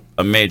that's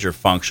a major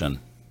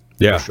function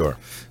Yeah, for sure.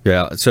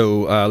 Yeah.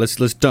 So let's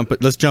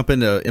jump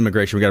into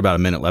immigration. We got about a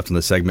minute left in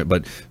the segment,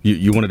 but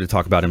you wanted to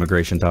talk about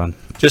immigration, Don?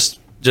 Just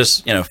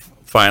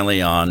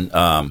finally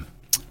on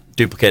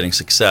duplicating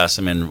success.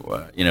 I mean,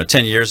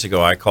 10 years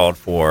ago, I called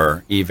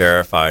for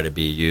E-Verify to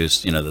be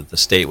used. That the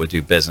state would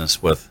do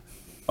business with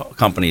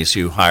companies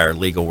who hire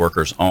legal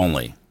workers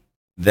only.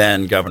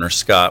 Then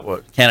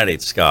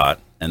candidate Scott,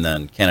 and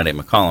then candidate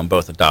McCollum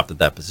both adopted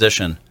that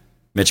position.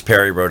 Mitch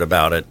Perry wrote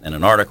about it in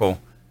an article.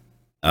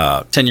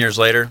 10 years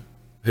later,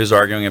 who's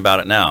arguing about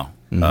it now?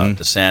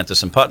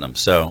 DeSantis and Putnam.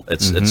 So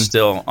it's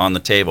still on the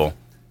table.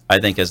 I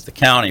think as the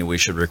county, we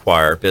should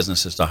require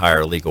businesses to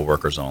hire legal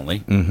workers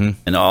only,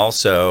 and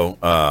also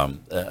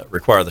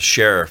require the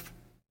sheriff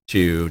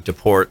to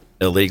deport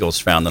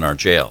illegals found in our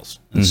jails.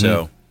 And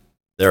so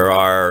there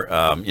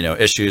are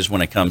issues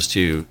when it comes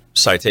to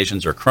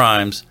citations or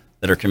crimes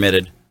that are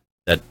committed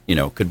that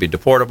could be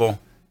deportable,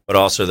 but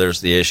also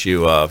there's the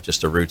issue of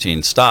just a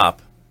routine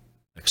stop,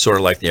 sort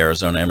of like the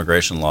Arizona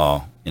immigration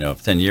law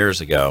 10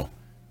 years ago.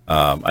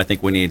 I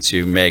think we need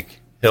to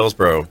make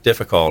Hillsborough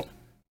difficult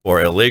for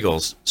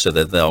illegals so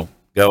that they'll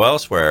go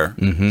elsewhere,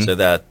 so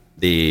that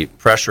the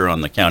pressure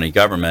on the county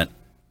government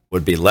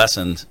would be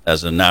lessened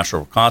as a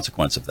natural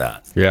consequence of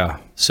that. Yeah.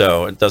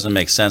 So it doesn't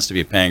make sense to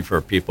be paying for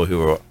people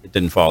who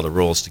didn't follow the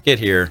rules to get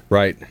here,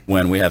 right?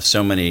 When we have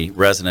so many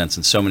residents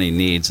and so many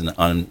needs and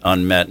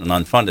unmet and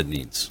unfunded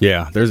needs.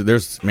 Yeah,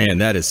 there's man,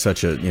 that is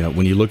such a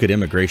when you look at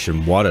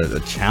immigration, what a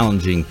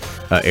challenging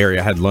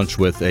area. I had lunch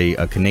with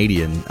a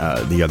Canadian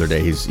the other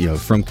day. He's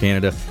from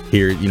Canada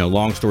here.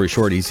 Long story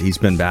short, he's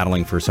been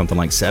battling for something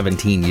like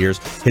 17 years.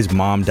 His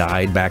mom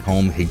died back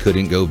home. He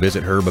couldn't go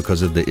visit her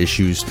because of the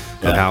issues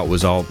of how it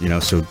was all.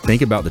 So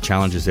think about the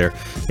challenges there.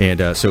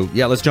 And so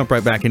let's jump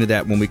right back into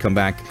that when we come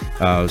back.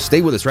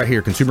 Stay with us right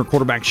here, Consumer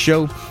Quarterback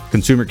Show,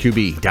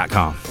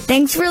 ConsumerQB.com.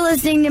 Thanks for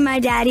listening to my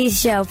daddy's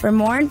show. For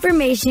more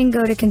information,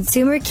 go to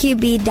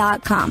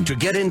ConsumerQB.com. To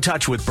get in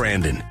touch with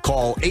Brandon,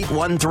 call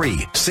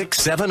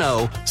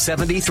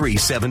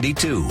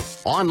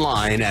 813-670-7372.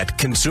 Online at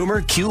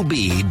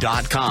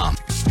ConsumerQB.com.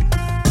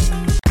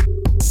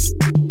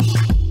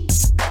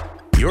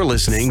 You're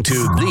listening to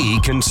the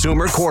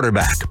Consumer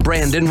Quarterback,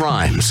 Brandon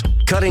Rhymes,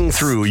 cutting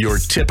through your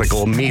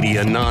typical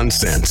media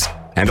nonsense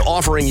and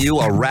offering you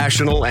a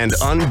rational and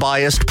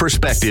unbiased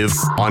perspective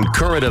on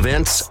current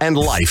events and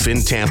life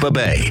in Tampa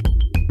Bay.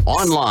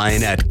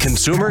 Online at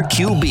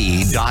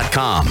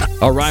ConsumerQB.com.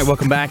 All right,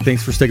 welcome back.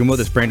 Thanks for sticking with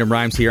us. Brandon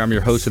Rhymes here. I'm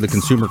your host of the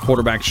Consumer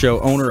Quarterback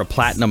Show, owner of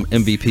Platinum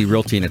MVP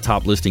Realty and a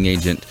top listing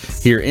agent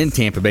here in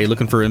Tampa Bay.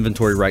 Looking for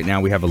inventory right now.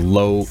 We have a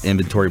low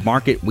inventory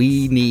market.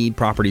 We need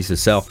properties to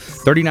sell.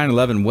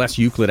 3911 West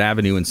Euclid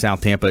Avenue in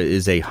South Tampa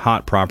is a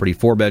hot property.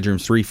 4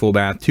 bedrooms, 3 full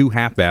bath, 2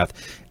 half bath.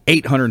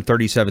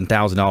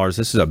 $837,000.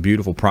 This is a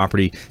beautiful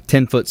property.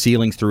 10-foot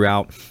ceilings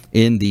throughout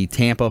in the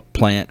Tampa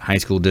Plant High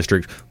School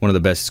District, one of the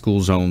best school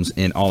zones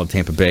in all of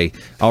Tampa Bay.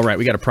 All right,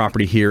 we got a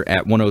property here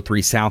at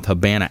 103 South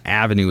Havana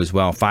Avenue as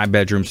well. 5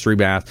 bedrooms, 3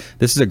 bath.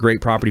 This is a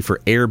great property for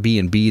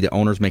Airbnb. The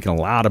owner's making a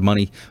lot of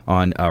money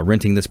on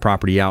renting this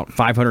property out.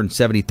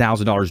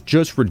 $570,000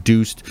 just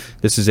reduced.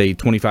 This is a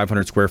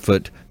 2,500 square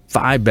foot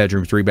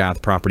 5-bedroom,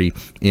 3-bath property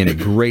in a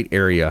great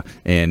area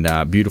and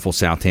beautiful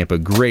South Tampa.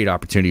 Great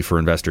opportunity for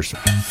investors.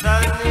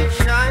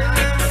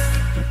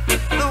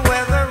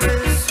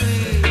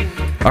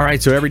 All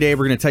right, so every day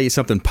we're going to tell you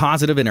something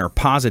positive in our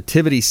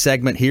positivity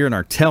segment here in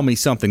our Tell Me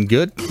Something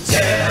Good.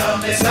 Tell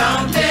me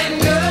something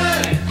good.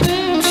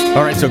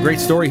 All right, so great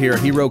story here. A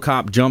hero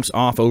cop jumps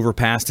off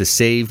overpass to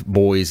save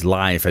boy's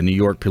life. A New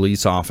York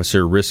police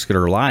officer risked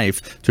her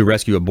life to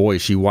rescue a boy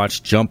she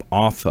watched jump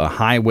off a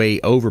highway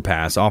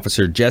overpass.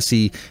 Officer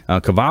Jessie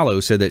Cavallo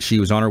said that she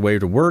was on her way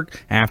to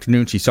work.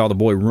 Afternoon, she saw the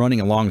boy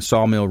running along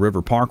Sawmill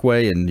River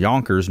Parkway in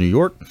Yonkers, New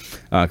York.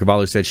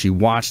 Cavallo said she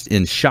watched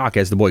in shock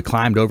as the boy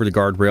climbed over the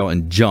guardrail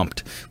and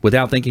jumped.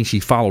 Without thinking,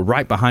 she followed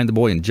right behind the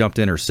boy and jumped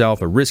in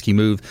herself, a risky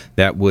move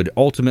that would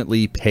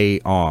ultimately pay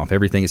off.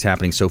 Everything is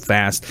happening so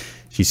fast.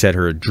 She said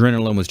her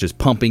adrenaline was just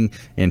pumping,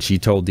 and she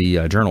told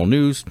the Journal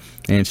News,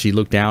 and she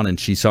looked down and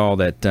she saw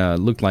that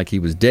looked like he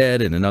was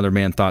dead, and another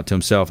man thought to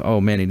himself,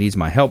 oh man, he needs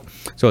my help.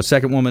 So a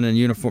second woman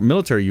in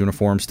military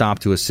uniform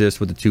stopped to assist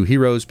with the two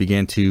heroes,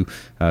 began to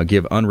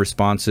give to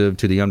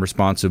the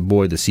unresponsive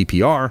boy the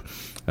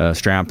CPR,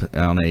 strap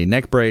on a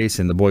neck brace,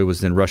 and the boy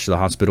was then rushed to the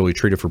hospital. He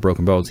treated for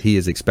broken bones. He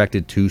is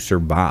expected to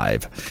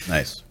survive.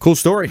 Nice. Cool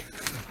story.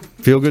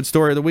 Feel good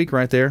story of the week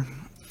right there.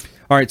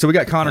 All right, so we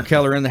got Connor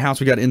Keller in the house.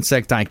 We got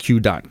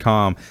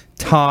InsectIQ.com.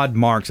 Todd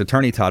Marks,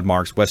 Attorney Todd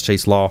Marks, West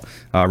Chase Law,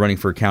 running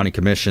for county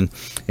commission.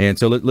 And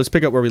so let's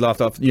pick up where we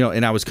left off.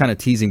 And I was kind of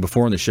teasing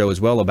before in the show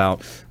as well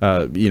about,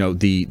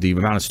 the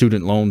amount of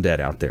student loan debt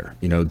out there,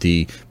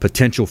 the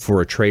potential for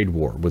a trade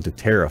war with the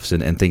tariffs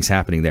and things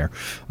happening there.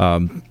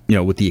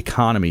 With the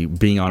economy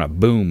being on a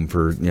boom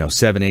for,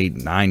 7, 8,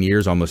 9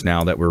 years almost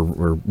now that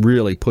we're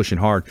really pushing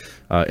hard.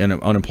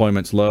 And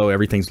unemployment's low.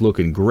 Everything's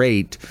looking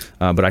great.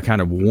 But I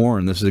kind of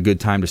warn this is a good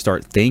time to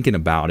start thinking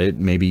about it.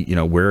 Maybe,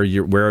 where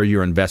are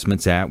your investments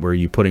at? Where are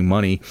you putting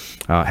money?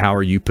 How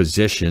are you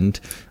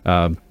positioned?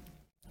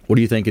 What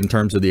do you think in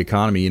terms of the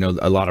economy?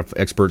 A lot of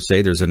experts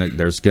say there's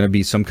going to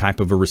be some type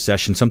of a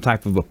recession, some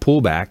type of a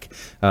pullback,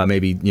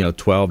 maybe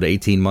 12 to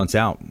 18 months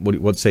out.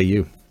 What say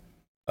you?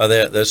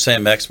 The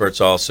same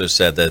experts also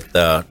said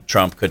that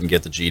Trump couldn't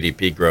get the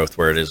GDP growth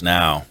where it is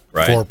now,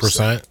 right?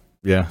 4%.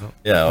 Yeah,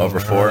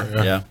 over 4.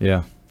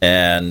 Yeah.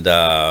 And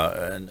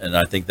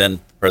I think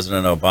then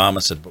President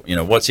Obama said,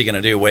 what's he going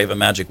to do? Wave a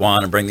magic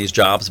wand and bring these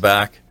jobs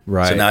back?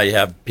 Right. So now you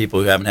have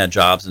people who haven't had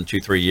jobs in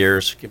 2-3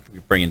 years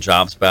bringing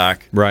jobs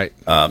back. Right.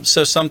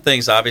 So some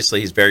things,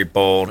 obviously, he's very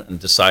bold and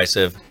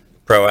decisive,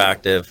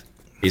 proactive.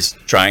 He's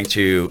trying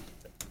to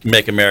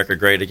make America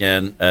great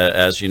again,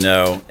 as you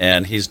know,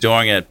 and he's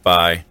doing it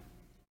by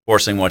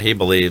forcing what he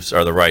believes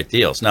are the right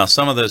deals. Now,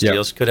 some of those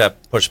deals could have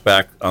pushed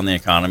back on the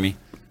economy.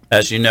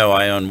 As you know,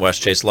 I own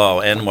West Chase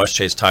Law and West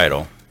Chase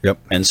Title. Yep.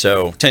 And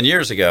so 10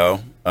 years ago,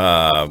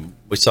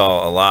 we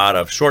saw a lot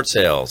of short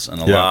sales and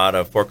a lot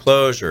of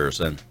foreclosures.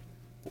 And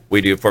we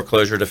do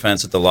foreclosure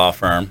defense at the law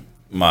firm.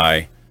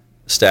 My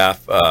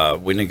staff,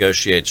 we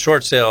negotiate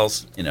short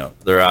sales.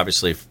 They're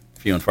obviously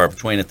few and far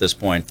between at this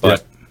point,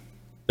 but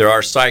there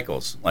are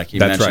cycles, like you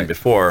mentioned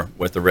before,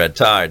 with the red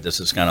tide. This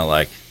is kind of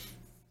like,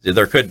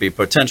 there could be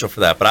potential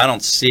for that, but I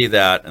don't see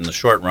that in the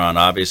short run.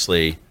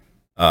 Obviously,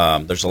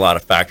 there's a lot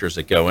of factors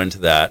that go into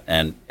that,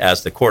 and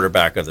as the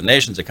quarterback of the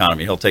nation's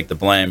economy, he'll take the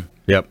blame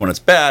when it's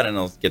bad, and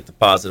he'll get the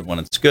positive when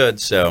it's good.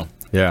 So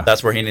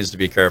that's where he needs to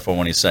be careful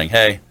when he's saying,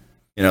 hey,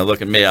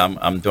 look at me,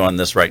 I'm doing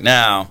this right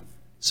now,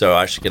 so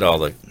I should get all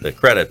the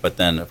credit. But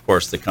then, of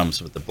course, that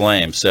comes with the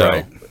blame.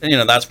 So,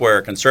 that's where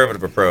a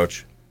conservative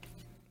approach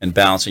and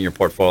balancing your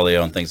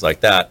portfolio and things like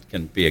that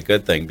can be a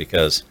good thing,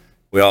 because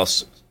we all,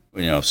 saw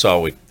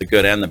the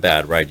good and the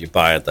bad, right? You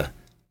buy at the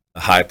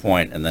high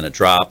point and then it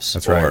drops,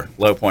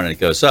 low point and it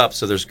goes up.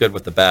 So there's good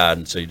with the bad,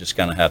 and so you just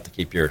kind of have to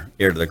keep your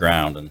ear to the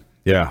ground and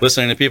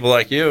listening to people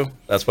like you.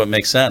 That's what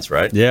makes sense,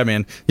 right? Yeah,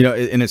 man.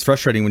 And it's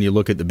frustrating when you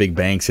look at the big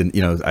banks, and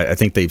I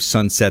think they've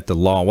sunset the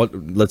law.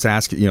 Let's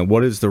ask,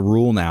 what is the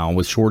rule now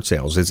with short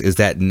sales? Is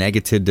that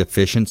negative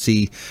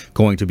deficiency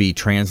going to be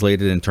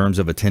translated in terms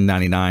of a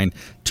 1099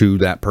 to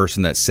that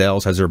person that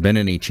sells? Has there been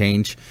any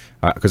change?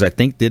 Because I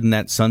think, didn't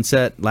that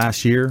sunset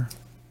last year?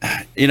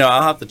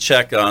 I'll have to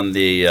check on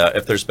the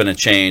if there's been a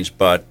change,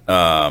 but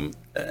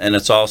and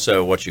it's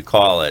also what you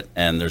call it,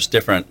 and there's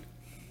different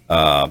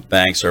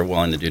banks are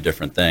willing to do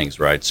different things,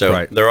 right?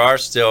 So there are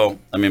still,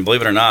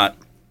 believe it or not,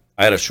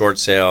 I had a short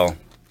sale.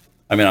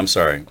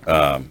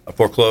 A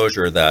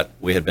foreclosure that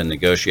we had been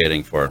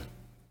negotiating for.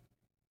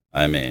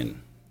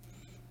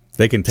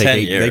 They can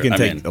take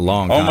a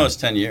long time.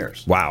 Almost 10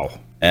 years. Wow.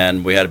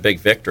 And we had a big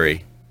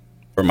victory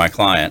for my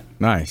client.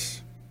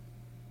 Nice.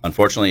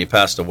 Unfortunately, he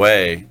passed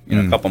away,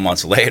 a couple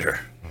months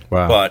later.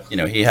 Wow. But,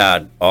 he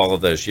had all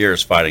of those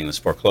years fighting this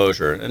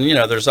foreclosure. And,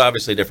 there's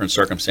obviously different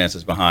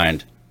circumstances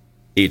behind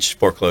each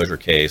foreclosure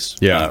case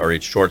or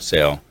each short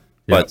sale.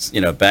 But,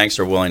 banks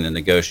are willing to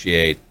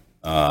negotiate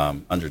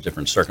under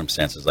different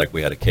circumstances. Like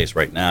we had a case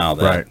right now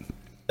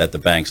that the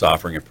bank's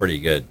offering a pretty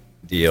good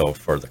deal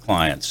for the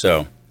client.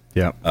 So,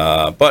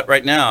 but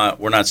right now,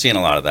 we're not seeing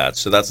a lot of that.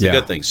 So that's the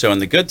good thing. So in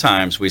the good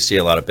times, we see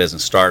a lot of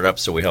business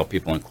startups. So we help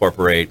people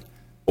incorporate,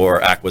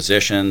 or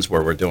acquisitions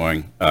where we're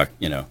doing,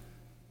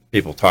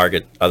 people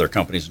target other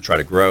companies and try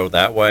to grow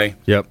that way.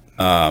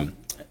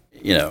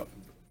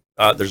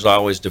 There's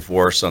always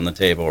divorce on the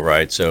table,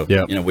 right? So,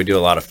 we do a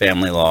lot of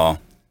family law,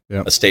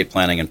 estate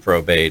planning and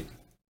probate.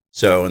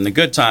 So in the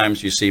good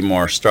times, you see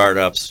more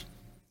startups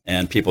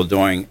and people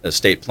doing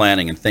estate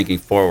planning and thinking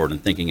forward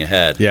and thinking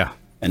ahead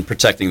and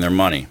protecting their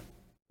money.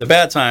 The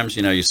bad times,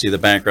 you see the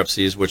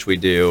bankruptcies, which we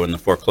do, and the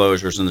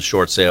foreclosures and the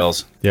short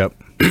sales.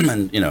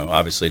 And,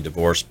 obviously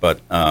divorce, but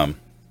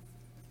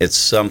it's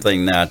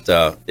something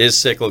that is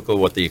cyclical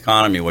with the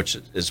economy, which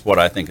is what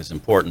I think is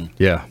important.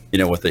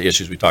 With the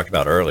issues we talked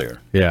about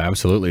earlier. Yeah,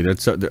 absolutely.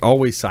 That's there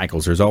always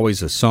cycles. There's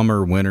always a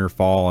summer, winter,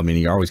 fall.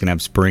 You're always going to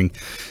have spring.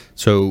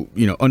 So,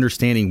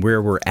 understanding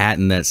where we're at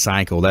in that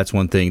cycle, that's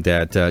one thing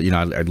that,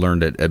 I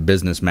learned at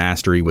Business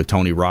Mastery with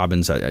Tony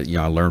Robbins. I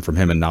learned from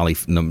him in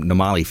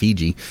Namale,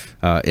 Fiji.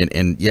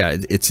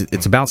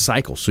 It's about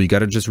cycles. So you got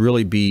to just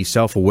really be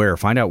self-aware.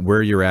 Find out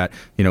where you're at.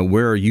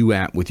 Where are you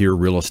at with your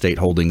real estate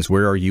holdings?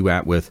 Where are you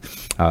at with,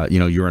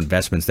 your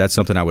investments? That's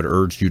something I would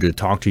urge you to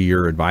talk to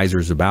your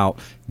advisors about.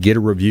 Get a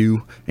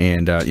review.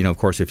 And, of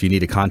course, if you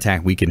need a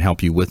contact, we can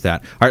help you with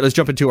that. All right, let's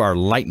jump into our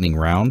lightning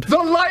round. The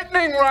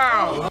lightning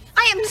round!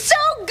 I am so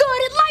good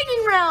at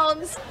lightning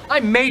rounds! I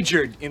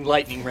majored in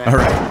lightning rounds. All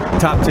right,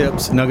 top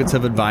tips, nuggets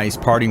of advice,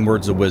 parting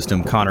words of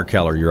wisdom. Connor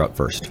Keller, you're up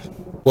first.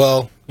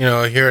 Well,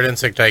 here at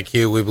Insect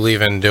IQ, we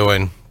believe in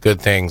doing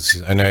good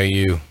things. I know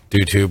you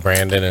do too,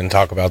 Brandon, and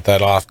talk about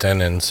that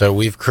often. And so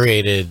we've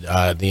created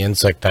the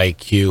Insect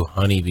IQ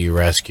Honeybee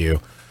Rescue.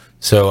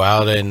 So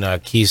out in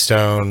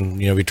Keystone,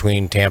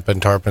 between Tampa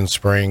and Tarpon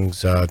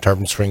Springs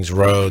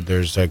Road,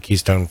 there's a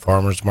Keystone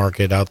Farmers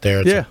Market out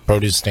there. It's a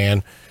produce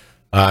stand.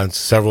 It's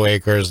several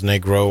acres, and they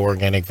grow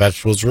organic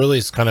vegetables. Really,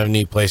 it's kind of a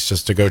neat place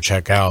just to go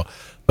check out.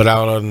 But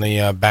out on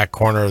the back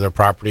corner of the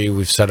property,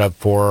 we've set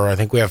up I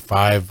think we have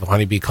 5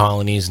 honeybee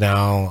colonies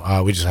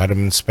now. We just had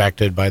them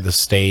inspected by the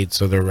state,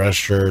 so they're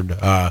registered.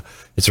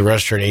 It's a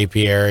registered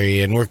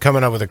apiary, and we're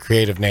coming up with a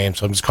creative name,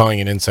 so I'm just calling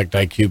it Insect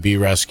IQ Bee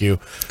Rescue.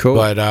 Cool.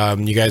 But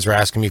you guys were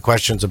asking me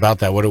questions about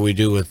that. What do we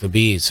do with the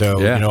bees?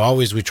 So,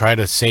 always we try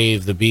to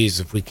save the bees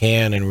if we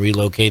can and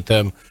relocate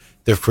them.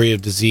 They're free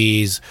of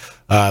disease.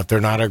 If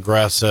they're not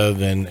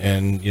aggressive and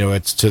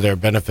it's to their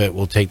benefit,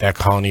 we'll take that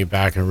colony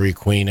back and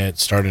requeen it,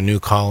 start a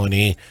new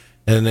colony,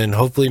 and then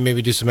hopefully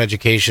maybe do some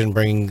education,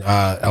 bring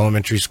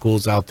elementary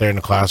schools out there in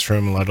the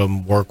classroom and let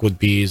them work with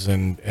bees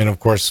and of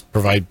course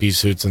provide bee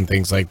suits and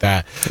things like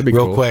that.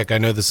 Real cool. Quick, I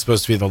know this is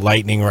supposed to be the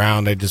lightning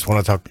round. I just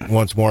want to talk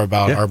once more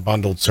about our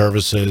bundled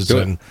services.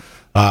 And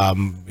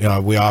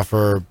we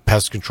offer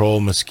pest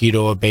control,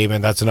 mosquito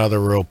abatement. That's another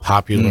real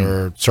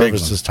popular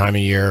service this time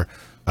of year.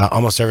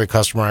 Almost every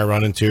customer I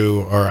run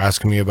into are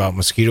asking me about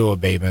mosquito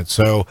abatement.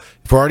 So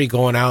if we're already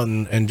going out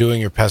and doing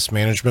your pest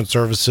management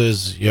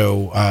services,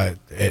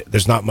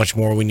 there's not much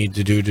more we need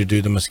to do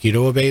the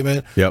mosquito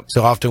abatement. Yep.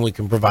 So often we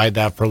can provide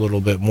that for a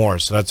little bit more.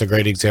 So that's a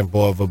great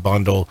example of a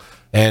bundle.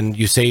 And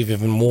you save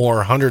even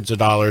more, hundreds of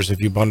dollars, if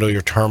you bundle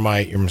your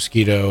termite, your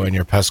mosquito, and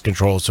your pest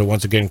control. So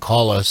once again,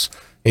 call us,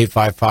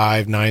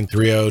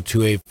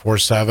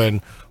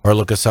 855-930-2847, or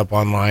look us up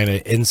online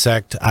at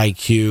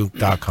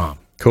insectiq.com.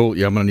 Cool.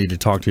 Yeah, I'm going to need to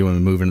talk to you when we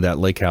move into that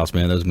lake house,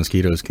 man. Those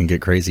mosquitoes can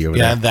get crazy over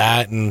there. Yeah,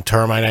 that and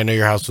termite. I know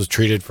your house was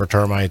treated for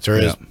termites, or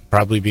is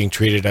probably being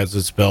treated as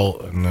it's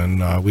built, and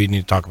then we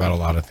need to talk about a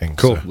lot of things.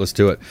 Cool. So. Let's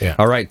do it. Yeah.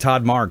 All right,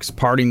 Todd Marks,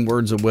 parting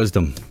words of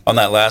wisdom. On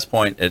that last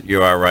point,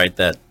 you are right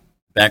that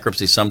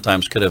bankruptcy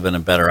sometimes could have been a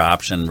better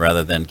option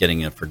rather than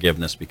getting a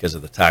forgiveness because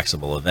of the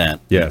taxable event.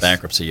 Yes. In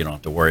bankruptcy, you don't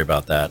have to worry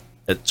about that.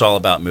 It's all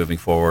about moving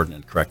forward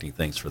and correcting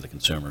things for the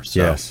consumer.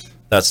 So yes.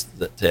 That's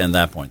to end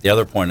that point. The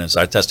other point is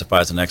I testify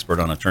as an expert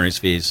on attorney's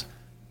fees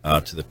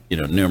to the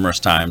numerous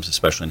times,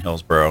 especially in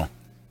Hillsborough.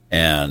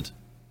 And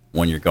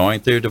when you're going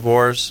through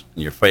divorce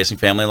and you're facing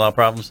family law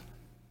problems,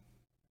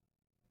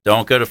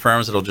 don't go to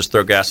firms that'll just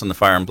throw gas on the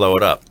fire and blow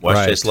it up.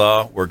 West Chase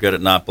Law, we're good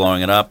at not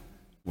blowing it up.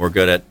 We're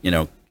good at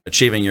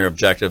achieving your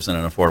objectives in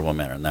an affordable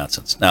manner in that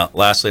sense. Now,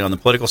 lastly, on the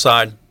political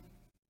side,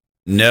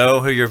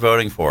 know who you're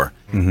voting for.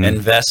 Mm-hmm.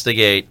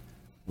 Investigate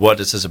what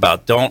this is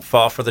about. Don't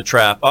fall for the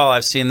trap. Oh,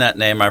 I've seen that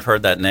name. I've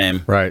heard that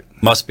name. Right.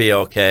 Must be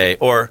okay.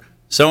 Or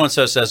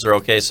so-and-so says they're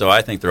okay, so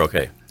I think they're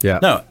okay. Yeah.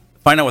 No,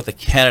 find out what the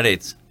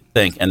candidates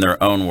think in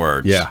their own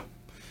words. Yeah.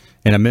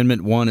 And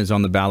Amendment 1 is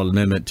on the ballot.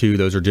 Amendment 2,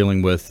 those are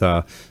dealing with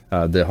the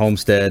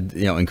homestead,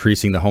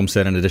 increasing the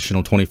homestead an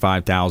additional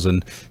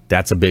 $25,000.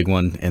 That's a big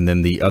one. And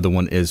then the other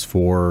one is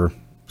for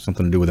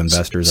something to do with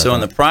investors. So in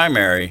the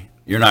primary,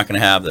 you're not going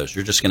to have those.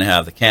 You're just going to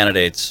have the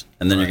candidates,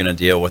 and then you're going to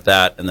deal with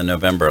that in the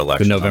November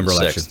election. The November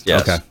election.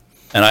 Yes. Okay.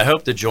 And I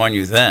hope to join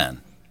you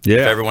then. Yeah.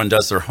 If everyone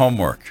does their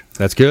homework.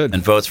 That's good.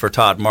 And votes for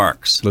Todd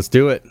Marks. Let's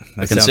do it.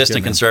 A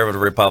consistent conservative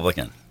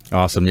Republican.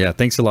 Awesome. Yeah.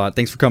 Thanks a lot.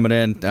 Thanks for coming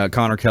in.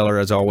 Connor Keller,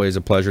 as always,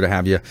 a pleasure to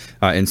have you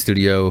in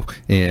studio.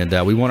 And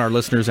we want our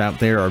listeners out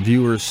there, our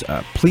viewers,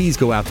 please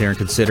go out there and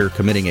consider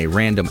committing a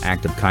random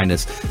act of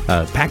kindness.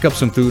 Pack up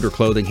some food or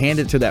clothing, hand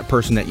it to that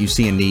person that you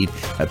see in need.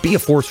 Be a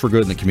force for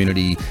good in the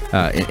community.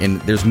 And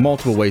there's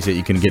multiple ways that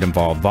you can get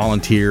involved.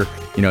 Volunteer,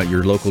 at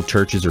your local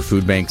churches or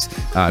food banks.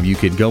 You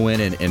could go in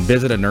and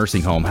visit a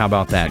nursing home. How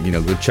about that?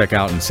 Go check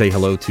out and say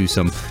hello to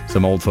some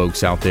old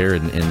folks out there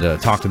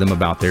and talk to them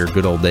about their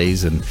good old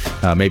days and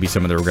maybe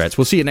some of the regrets.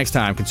 We'll see you next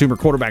time. Consumer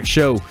Quarterback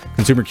Show,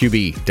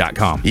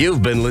 ConsumerQB.com.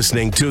 You've been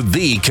listening to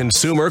The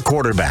Consumer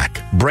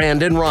Quarterback,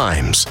 Brandon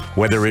Rhymes.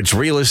 Whether it's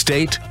real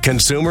estate,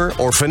 consumer,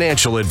 or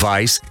financial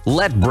advice,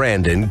 let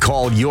Brandon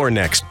call your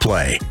next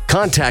play.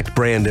 Contact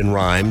Brandon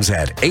Rhymes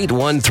at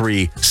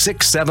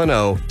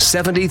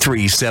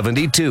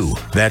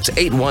 813-670-7372. That's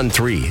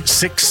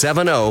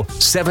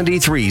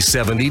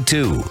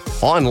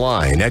 813-670-7372.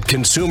 Online at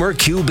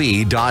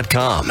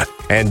ConsumerQB.com.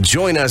 And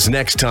join us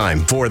next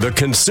time for the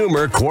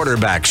Consumer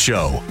Quarterback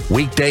Show,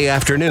 weekday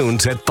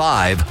afternoons at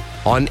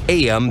 5 on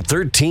AM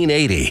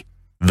 1380.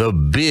 The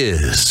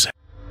Biz.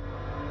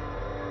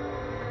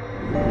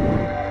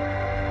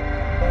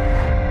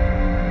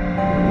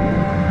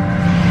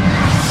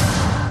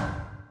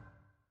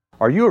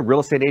 Are you a real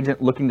estate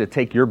agent looking to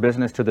take your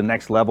business to the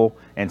next level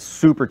and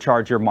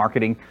supercharge your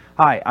marketing?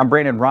 Hi, I'm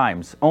Brandon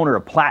Rhymes, owner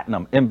of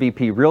Platinum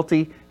MVP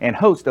Realty and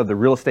host of the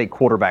Real Estate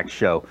Quarterback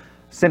Show,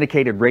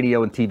 syndicated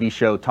radio and TV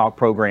show talk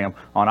program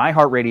on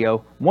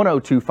iHeartRadio,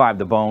 102.5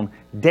 The Bone,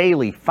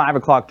 daily 5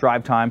 o'clock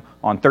drive time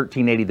on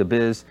 1380 The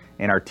Biz,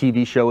 and our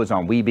TV show is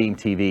on WeBeam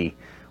TV.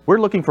 We're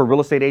looking for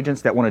real estate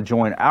agents that want to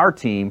join our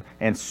team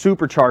and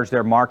supercharge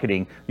their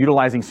marketing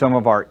utilizing some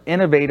of our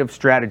innovative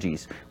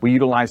strategies. We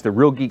utilize the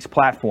Real Geeks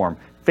platform,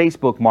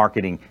 Facebook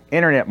marketing,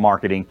 internet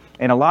marketing,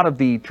 and a lot of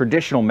the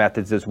traditional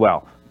methods as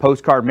well.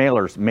 Postcard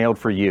mailers mailed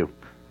for you,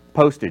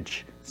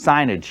 postage,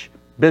 signage,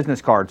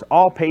 business cards,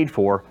 all paid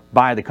for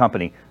by the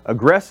company.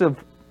 Aggressive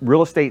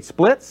real estate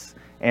splits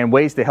and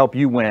ways to help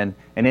you win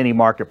in any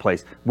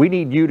marketplace. We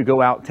need you to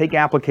go out, take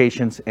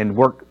applications, and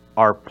work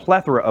our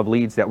plethora of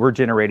leads that we're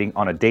generating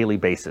on a daily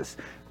basis.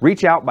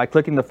 Reach out by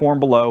clicking the form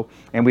below,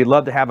 and we'd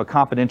love to have a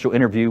confidential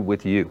interview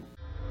with you.